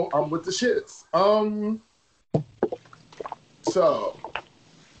know I'm with the shits. So,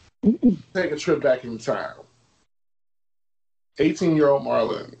 take a trip back in time. 18-year-old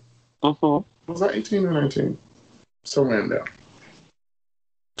Marlon. Was I 18 or 19? Somewhere in there.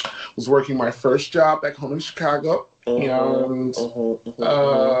 Was working my first job back home in Chicago. And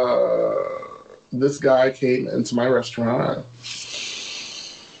this guy came into my restaurant.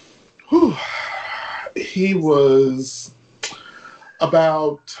 He was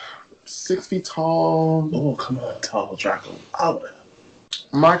about 6 feet tall. Oh, come on, tall, Draco.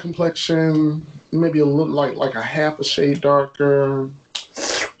 My complexion, maybe a little like a half a shade darker.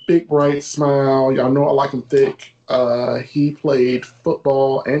 Big, bright smile. Y'all know I like him thick. He played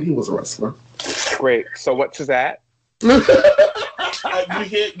football and he was a wrestler. Great. So what's his at? You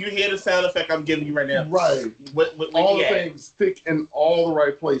hear the sound effect I'm giving you right now. Right. What all he the at? things stick in all the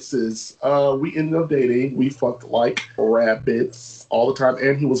right places. We ended up dating. We fucked like rabbits all the time,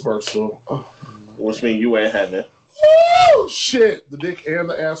 and he was versatile. Oh, Which means you ain't having. oh shit! The dick and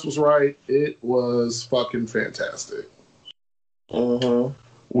the ass was right. It was fucking fantastic. Mm-hmm.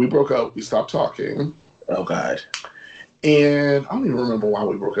 We broke up. We stopped talking. Oh God. And I don't even remember why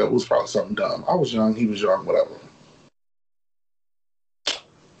we broke up. It was probably something dumb. I was young. He was young. Whatever.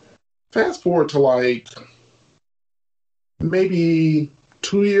 Fast forward to like maybe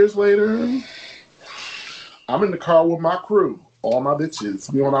 2 years later, I'm in the car with my crew, all my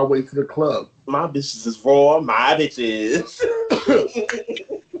bitches. We on our way to the club. My bitches is raw. My bitches.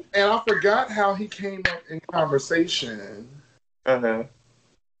 And I forgot how he came up in conversation. Uh-huh.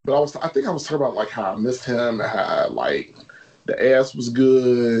 But I think I was talking about like how I missed him, and how like the ass was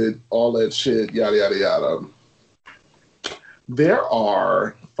good, all that shit, yada yada yada. There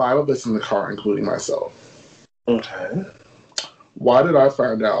are 5 of us in the car, including myself. Okay. Why did I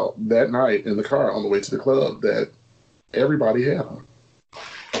find out that night in the car on the way to the club that everybody had them?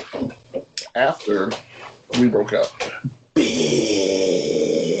 After we broke up.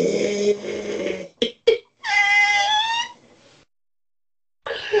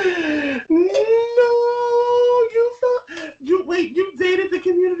 No, you dated the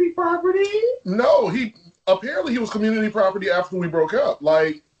community property? No, he was community property after we broke up.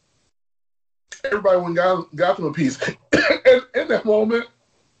 Like, everybody went got them a piece. And in that moment,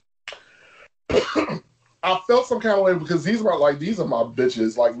 I felt some kind of way because these are my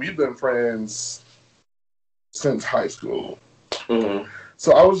bitches. Like, we've been friends since high school. Mm-hmm.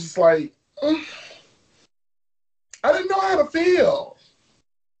 So I was just like, I didn't know how to feel.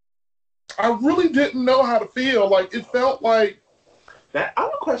 I really didn't know how to feel. Like, it felt like that. I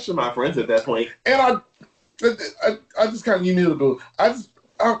would question my friends at that point. And I just kind of knew to go.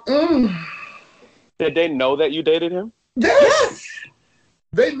 Did they know that you dated him? Yes!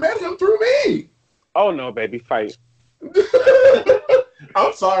 They met him through me. Oh no, baby, fight.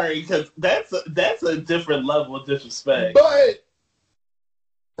 I'm sorry, because that's a different level of disrespect. But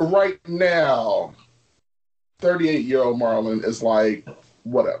right now, 38-year-old Marlon is like,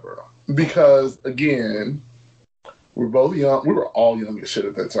 whatever. Because, again, we're both young. We were all young as shit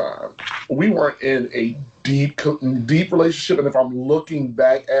at that time. We weren't in a deep relationship, and if I'm looking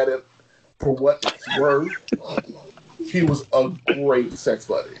back at it for what it's worth, he was a great sex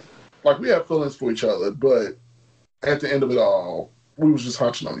buddy. Like, we had feelings for each other, but at the end of it all, we was just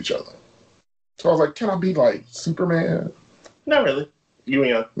hunching on each other. So I was like, can I be like Superman? Not really. You were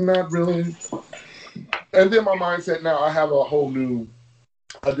young. Not really. And then my mindset now, I have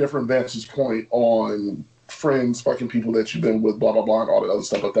a different vantage point on friends, fucking people that you've been with, blah, blah, blah, and all that other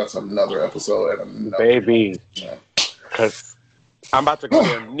stuff, but that's another episode. Baby. Because I'm about to go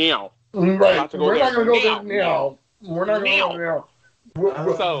there now. Right. We're not going to go there now. We're not going to go there now.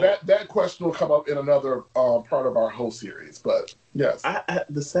 So, that question will come up in another part of our whole series, but yes.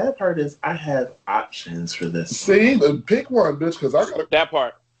 The sad part is I have options for this. See, pick one, bitch, because I got that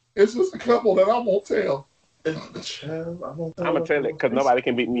part. It's just a couple that I won't tell. I'm gonna tell it because nobody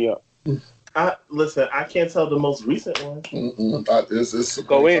can beat me up. Listen, I can't tell the most recent one. It's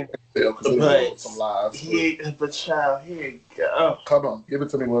go in. But some lies. But child, here you go. Come on, give it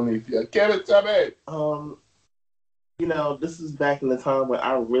to me, Lenny. Yeah, give it to me. This is back in the time when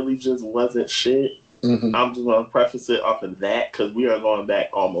I really just wasn't shit. Mm-hmm. I'm just going to preface it off of that because we are going back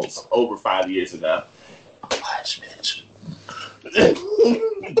almost over 5 years ago. Watch, bitch.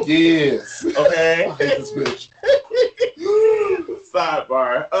 Yes. Okay. I hate this bitch.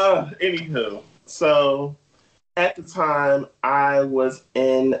 Sidebar. Anywho. So, at the time, I was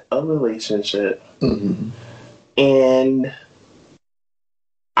in a relationship. Mm-hmm. And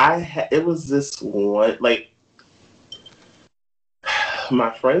it was this one, like, my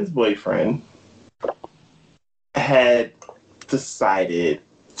friend's boyfriend had decided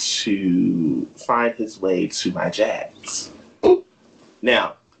to find his way to my jazz.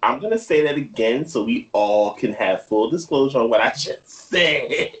 Now, I'm going to say that again so we all can have full disclosure on what I just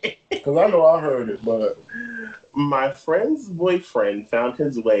said. Because I know I heard it, but... My friend's boyfriend found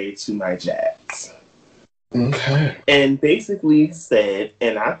his way to my jazz. Okay. And basically said,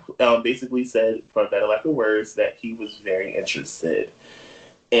 for better lack of words, that he was very interested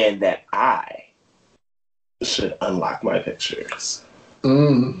and that I should unlock my pictures.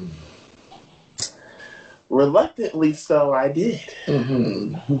 Mm. Reluctantly, so I did.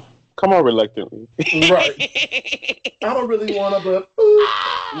 Mm-hmm. Come on, reluctantly. Right. I don't really want to, but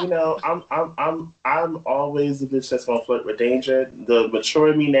I'm always the bitch that's gonna flirt with danger. The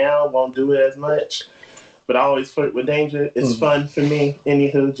mature me now won't do it as much, but I always flirt with danger. It's fun for me.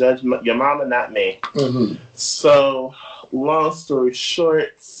 Anywho, judge your mama, not me. So, long story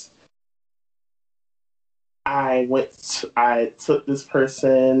short, I took this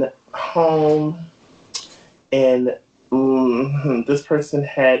person home, and this person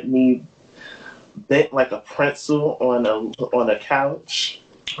had me bent like a pretzel on a couch.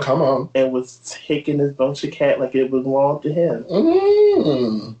 Come on. And was taking this bunch of cat like it belonged to him.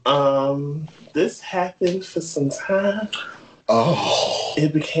 This happened for some time. Oh.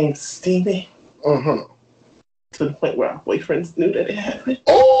 It became steamy. To the point where our boyfriends knew that it happened.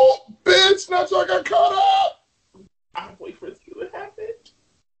 Oh, bitch, that's why I got caught up. Our boyfriends knew it happened.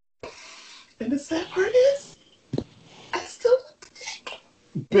 And the sad part is, I still love the dick.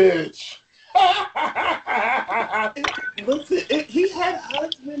 Bitch. Listen, he had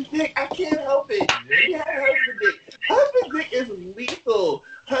husband dick. I can't help it. He had husband dick. Husband dick is lethal.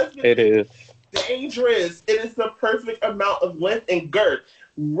 Husband It dick is dangerous. It is the perfect amount of length and girth.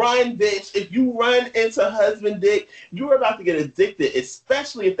 Run, bitch. If you run into husband dick, you're about to get addicted,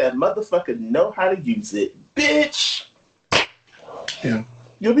 especially if that motherfucker know how to use it. Bitch. Yeah.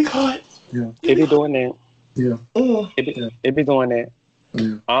 You'll be caught. Yeah. it be doing that. Yeah. It be doing that.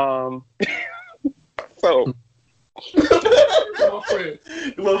 Yeah. So My friend.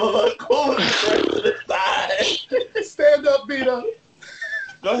 Cool. To the side. Stand up, Vita.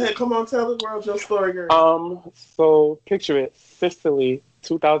 Go ahead. Come on. Tell the world your story, girl. So picture it, Sicily,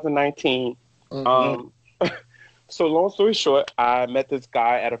 2019. So long story short, I met this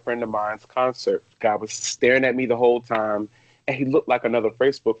guy at a friend of mine's concert. Guy was staring at me the whole time, and he looked like another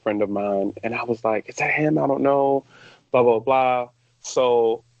Facebook friend of mine. And I was like, "Is that him? I don't know." Blah blah blah.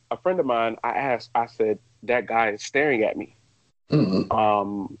 So a friend of mine, I said, "That guy is staring at me." Who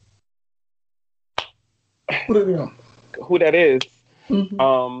Who that is?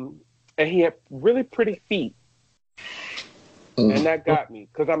 And he had really pretty feet. And that got me,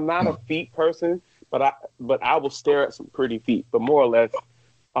 because I'm not a feet person, but I will stare at some pretty feet, but more or less.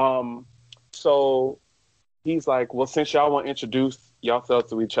 So he's like, well, since y'all want to introduce yourselves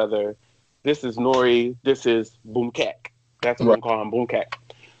to each other, this is Norry, this is Boomkak. That's what I'm calling Boomkak.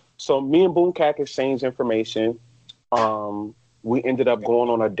 So me and Boomkak exchanged information. We ended up going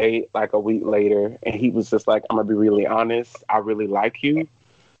on a date like a week later, and he was just like, I'm gonna be really honest, I really like you,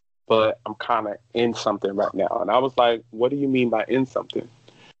 but I'm kind of in something right now. And I was like, what do you mean by in something?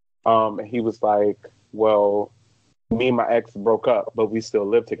 And he was like, well, me and my ex broke up, but we still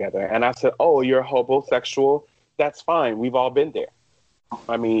live together. And I said, oh, you're homosexual? That's fine. We've all been there.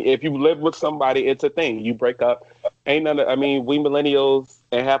 I mean, if you live with somebody, it's a thing. You break up. Ain't none of, I mean, we millennials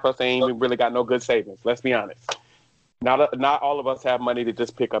and half us ain't even really got no good savings. Let's be honest. Not all of us have money to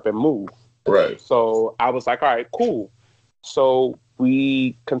just pick up and move. Right. So I was like, all right, cool. So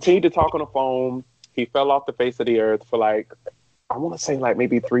we continued to talk on the phone. He fell off the face of the earth for like, I want to say like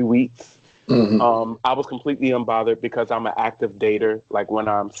maybe 3 weeks. I was completely unbothered because I'm an active dater. Like when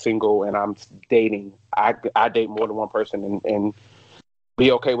I'm single and I'm dating, I date more than one person and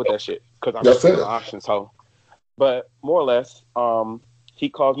be okay with that shit because I'm just an option. So, but more or less, he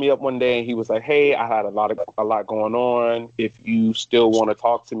called me up one day and he was like, hey, I had a lot going on. If you still want to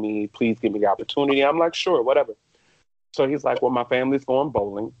talk to me, please give me the opportunity. I'm like, sure, whatever. So he's like, well, my family's going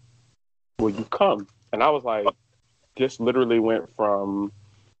bowling. Will you come? And I was like, this literally went from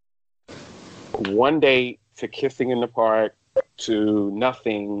one date to kissing in the park to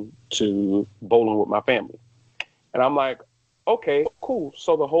nothing to bowling with my family. And I'm like, okay, cool.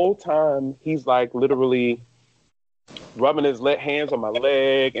 So the whole time he's like literally rubbing his hands on my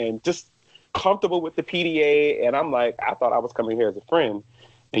leg and just comfortable with the PDA. And I'm like, I thought I was coming here as a friend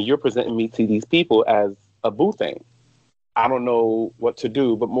and you're presenting me to these people as a boo thing. I don't know what to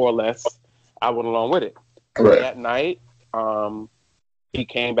do, but more or less I went along with it. Right. That night, he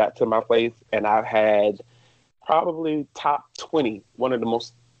came back to my place and I had probably top 20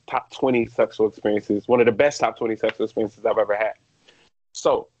 sexual experiences, one of the best top 20 sexual experiences I've ever had.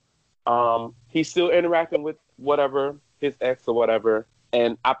 So he's still interacting with whatever, his ex or whatever,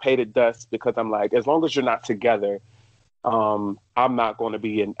 and I paid it dust because I'm like, as long as you're not together, I'm not going to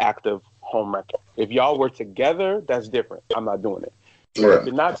be an active homewrecker. If y'all were together, that's different. I'm not doing it. Right. If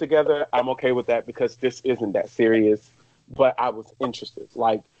you're not together, I'm okay with that because this isn't that serious. But I was interested.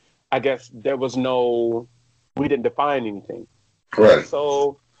 Like, I guess we didn't define anything. Right.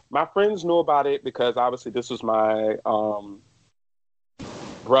 So my friends knew about it because obviously this was my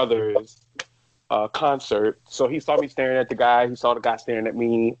brother's concert. So he saw me staring at the guy. He saw the guy staring at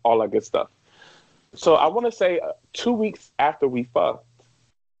me, all that good stuff. So I want to say 2 weeks after we fucked,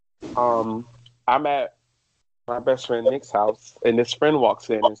 I'm at my best friend Nick's house, and this friend walks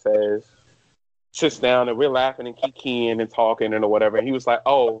in and says, sits down and we're laughing and kikiing and talking and or whatever. And he was like,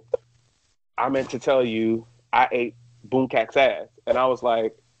 "Oh, I meant to tell you I ate Boomcak's ass." And I was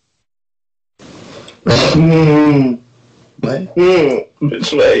like,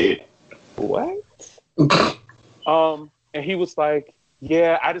 Betrayed. "What?" And he was like,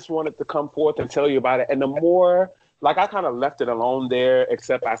 "Yeah, I just wanted to come forth and tell you about it." And the more, like, I kind of left it alone there,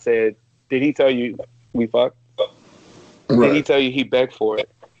 except I said, "Did he tell you we fucked? Right. Did he tell you he begged for it?"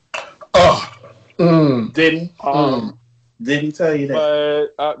 Did he? Did he tell you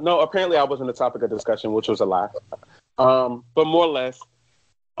that? But no, apparently I wasn't the topic of discussion, which was a lie. But more or less,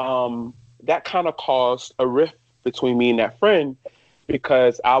 that kind of caused a rift between me and that friend,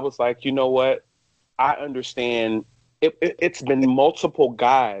 because I was like, you know what? I understand. It's been multiple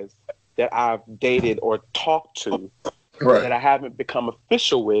guys that I've dated or talked to that I haven't become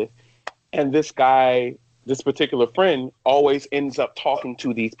official with. And this guy, this particular friend, always ends up talking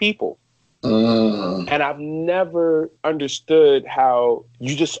to these people. And I've never understood how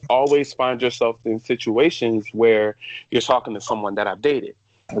you just always find yourself in situations where you're talking to someone that I've dated.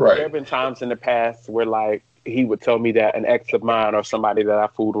 Right. There have been times in the past where, like, he would tell me that an ex of mine or somebody that I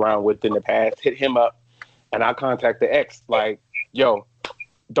fooled around with in the past hit him up, and I contact the ex like, "Yo,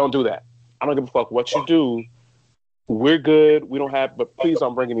 don't do that. I don't give a fuck what you do. We're good. We don't have, but please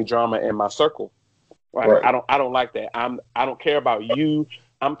don't bring any drama in my circle." Right. I don't like that. I don't care about you.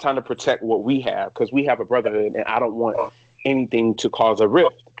 I'm trying to protect what we have, because we have a brotherhood, and I don't want anything to cause a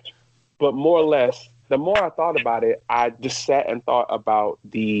rift. But more or less, the more I thought about it, I just sat and thought about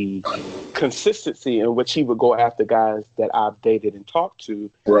the consistency in which he would go after guys that I've dated and talked to.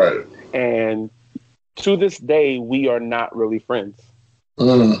 Right. And to this day, we are not really friends.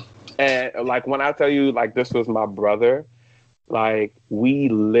 And like, when I tell you, like, this was my brother, like, we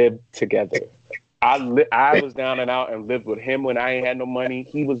lived together. I was down and out and lived with him when I ain't had no money.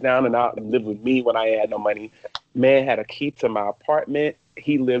 He was down and out and lived with me when I ain't had no money. Man had a key to my apartment.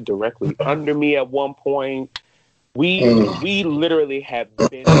 He lived directly under me at one point. We literally had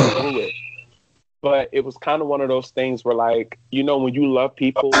been through it. But it was kind of one of those things where, like, you know, when you love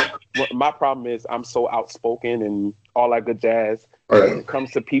people, my problem is I'm so outspoken and all that good jazz. Right. When it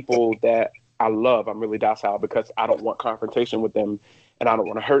comes to people that I love, I'm really docile because I don't want confrontation with them and I don't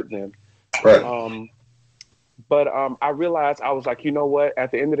want to hurt them. Right. But I realized, I was like, you know what?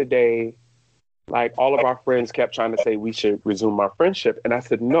 At the end of the day, like, all of our friends kept trying to say we should resume our friendship. And I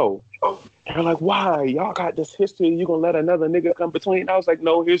said, no. And they're like, why? Y'all got this history. You going to let another nigga come between? I was like,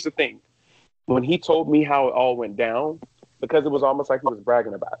 no, here's the thing. When he told me how it all went down, because it was almost like he was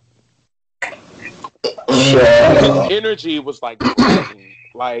bragging about it. His energy was like bragging.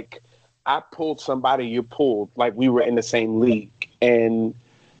 Like, I pulled somebody you pulled. Like, we were in the same league. And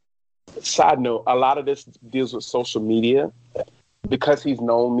side note, a lot of this deals with social media. Because he's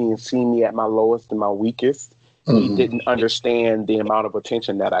known me and seen me at my lowest and my weakest, he didn't understand the amount of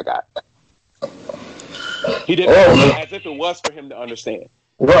attention that I got. He didn't, as if it was for him to understand.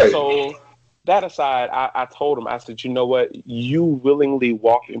 Right. So that aside, I told him, I said, you know what? You willingly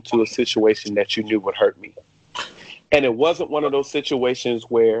walked into a situation that you knew would hurt me. And it wasn't one of those situations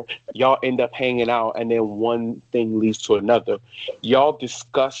where y'all end up hanging out and then one thing leads to another. Y'all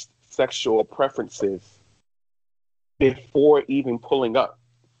discussed sexual preferences before even pulling up.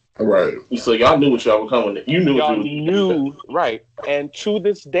 Right. So y'all knew what y'all were coming. You knew y'all what you knew, right? And to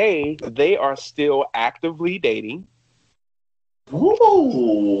this day, they are still actively dating.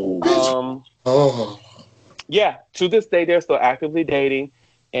 Ooh. Yeah, to this day, they're still actively dating,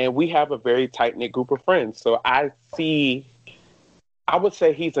 and we have a very tight-knit group of friends. So I would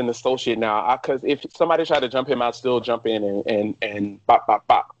say he's an associate now, because if somebody tried to jump him, I'd still jump in and bop, bop,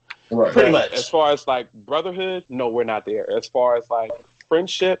 bop. Right. Pretty much. As far as, like, brotherhood, no, we're not there. As far as, like,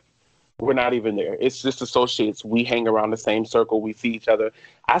 friendship, we're not even there. It's just associates. We hang around the same circle. We see each other.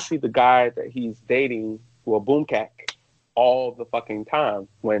 I see the guy that he's dating, well, Boomcat, all the fucking time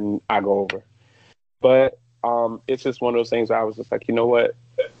when I go over. But it's just one of those things where I was just like, you know what?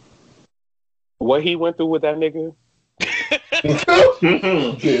 What he went through with that nigga.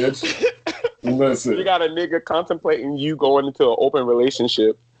 Bitch. Listen. You got a nigga contemplating you going into an open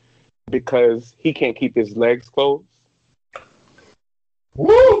relationship because he can't keep his legs closed.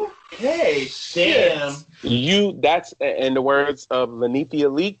 Woo! Hey, damn. That's in the words of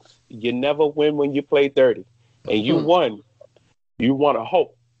Lanithia Leaks, you never win when you play dirty. And you won. You won a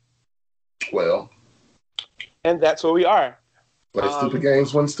hope. Well. And that's where we are. Play stupid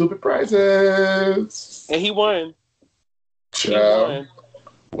games, win stupid prizes. And he won. Child.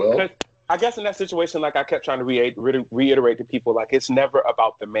 Well. I guess in that situation, like, I kept trying to reiterate to people, like, it's never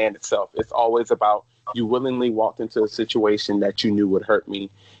about the man itself. It's always about you willingly walked into a situation that you knew would hurt me,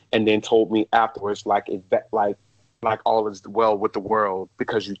 and then told me afterwards, like all is well with the world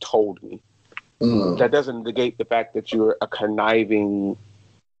because you told me. That doesn't negate the fact that you're a conniving,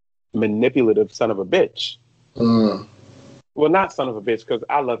 manipulative son of a bitch. Well, not son of a bitch, because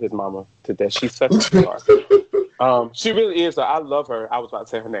I love his mama to death. She's such a sweetheart. She really is. I love her. I was about to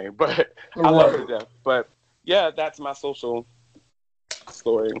say her name, but I love her to death. But yeah, that's my social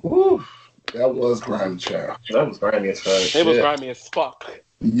story. Woo, that was grimy, child. That was grimy as fuck. It was grimy as fuck.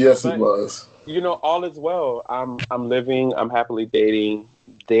 Yes, But, it was. You know, all is well. I'm living. I'm happily dating.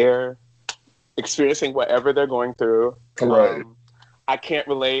 They're experiencing whatever they're going through. Right. I can't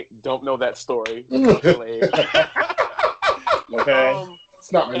relate. Don't know that story. Can't relate. Okay.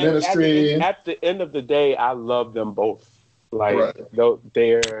 It's not my ministry. At the end of the day, I love them both. Like,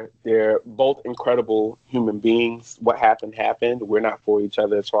 they're both incredible human beings. What happened. We're not for each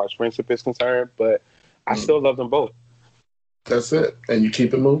other as far as friendship is concerned, but I still love them both. That's it. And you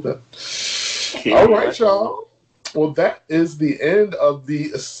keep it moving. All right, y'all. Well, that is the end of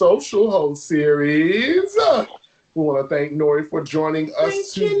the Social Hoe series. We want to thank Norry for joining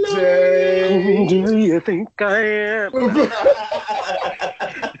us today. Do you think I am?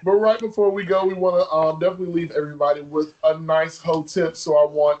 But right before we go, we want to definitely leave everybody with a nice hoe tip. So I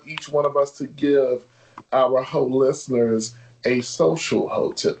want each one of us to give our hoe listeners a social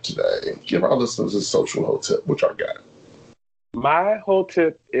hoe tip today. Give our listeners a social hoe tip. What y'all got? My hoe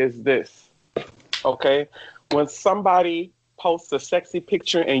tip is this. Okay? When somebody posts a sexy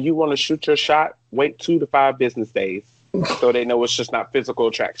picture and you want to shoot your shot, wait 2 to 5 business days so they know it's just not physical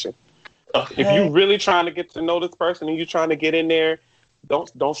attraction. Okay. If you're really trying to get to know this person and you're trying to get in there,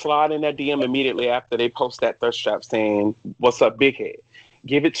 don't slide in that DM immediately after they post that thirst trap saying, "What's up, big head?"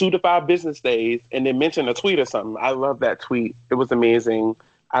 Give it 2 to 5 business days and then mention a tweet or something. I love that tweet. It was amazing.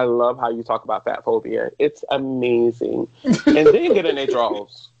 I love how you talk about fat phobia. It's amazing. And then get in their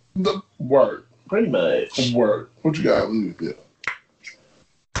draws. The word. Pretty much. Word. What you got? Let me get.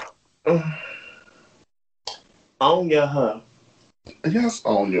 Own your hoe. Yes,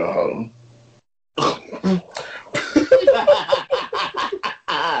 own your hoe.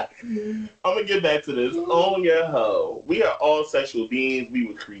 I'm gonna get back to this. Own your hoe. We are all sexual beings. We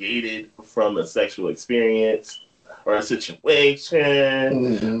were created from a sexual experience or a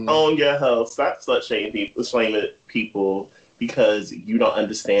situation. Own your hoe. Stop slut shaming people because you don't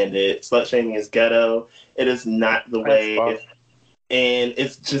understand it. Slut shaming is ghetto. It is not the way. And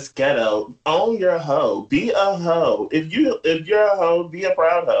it's just ghetto. Own your hoe. Be a hoe. If you're a hoe, be a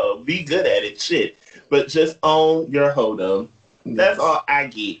proud hoe. Be good at it. Shit. But just own your hoe. That's all I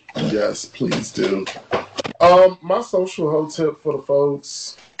get. Yes, please do. My social hoe tip for the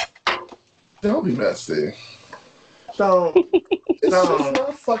folks: don't be messy. It's just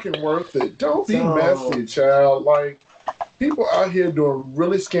not fucking worth it. Don't be messy, child. Like, people out here doing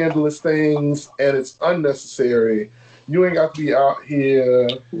really scandalous things, and it's unnecessary. You ain't got to be out here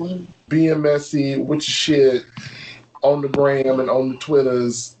being messy with your shit on the gram and on the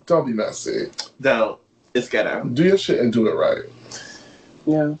Twitters. Don't be messy. Don't. It's ghetto. Do your shit and do it right.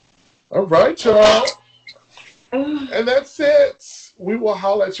 Yeah. All right, y'all. And that's it. We will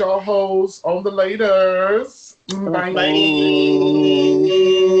holler at y'all hoes on the laters. Bye. Bye.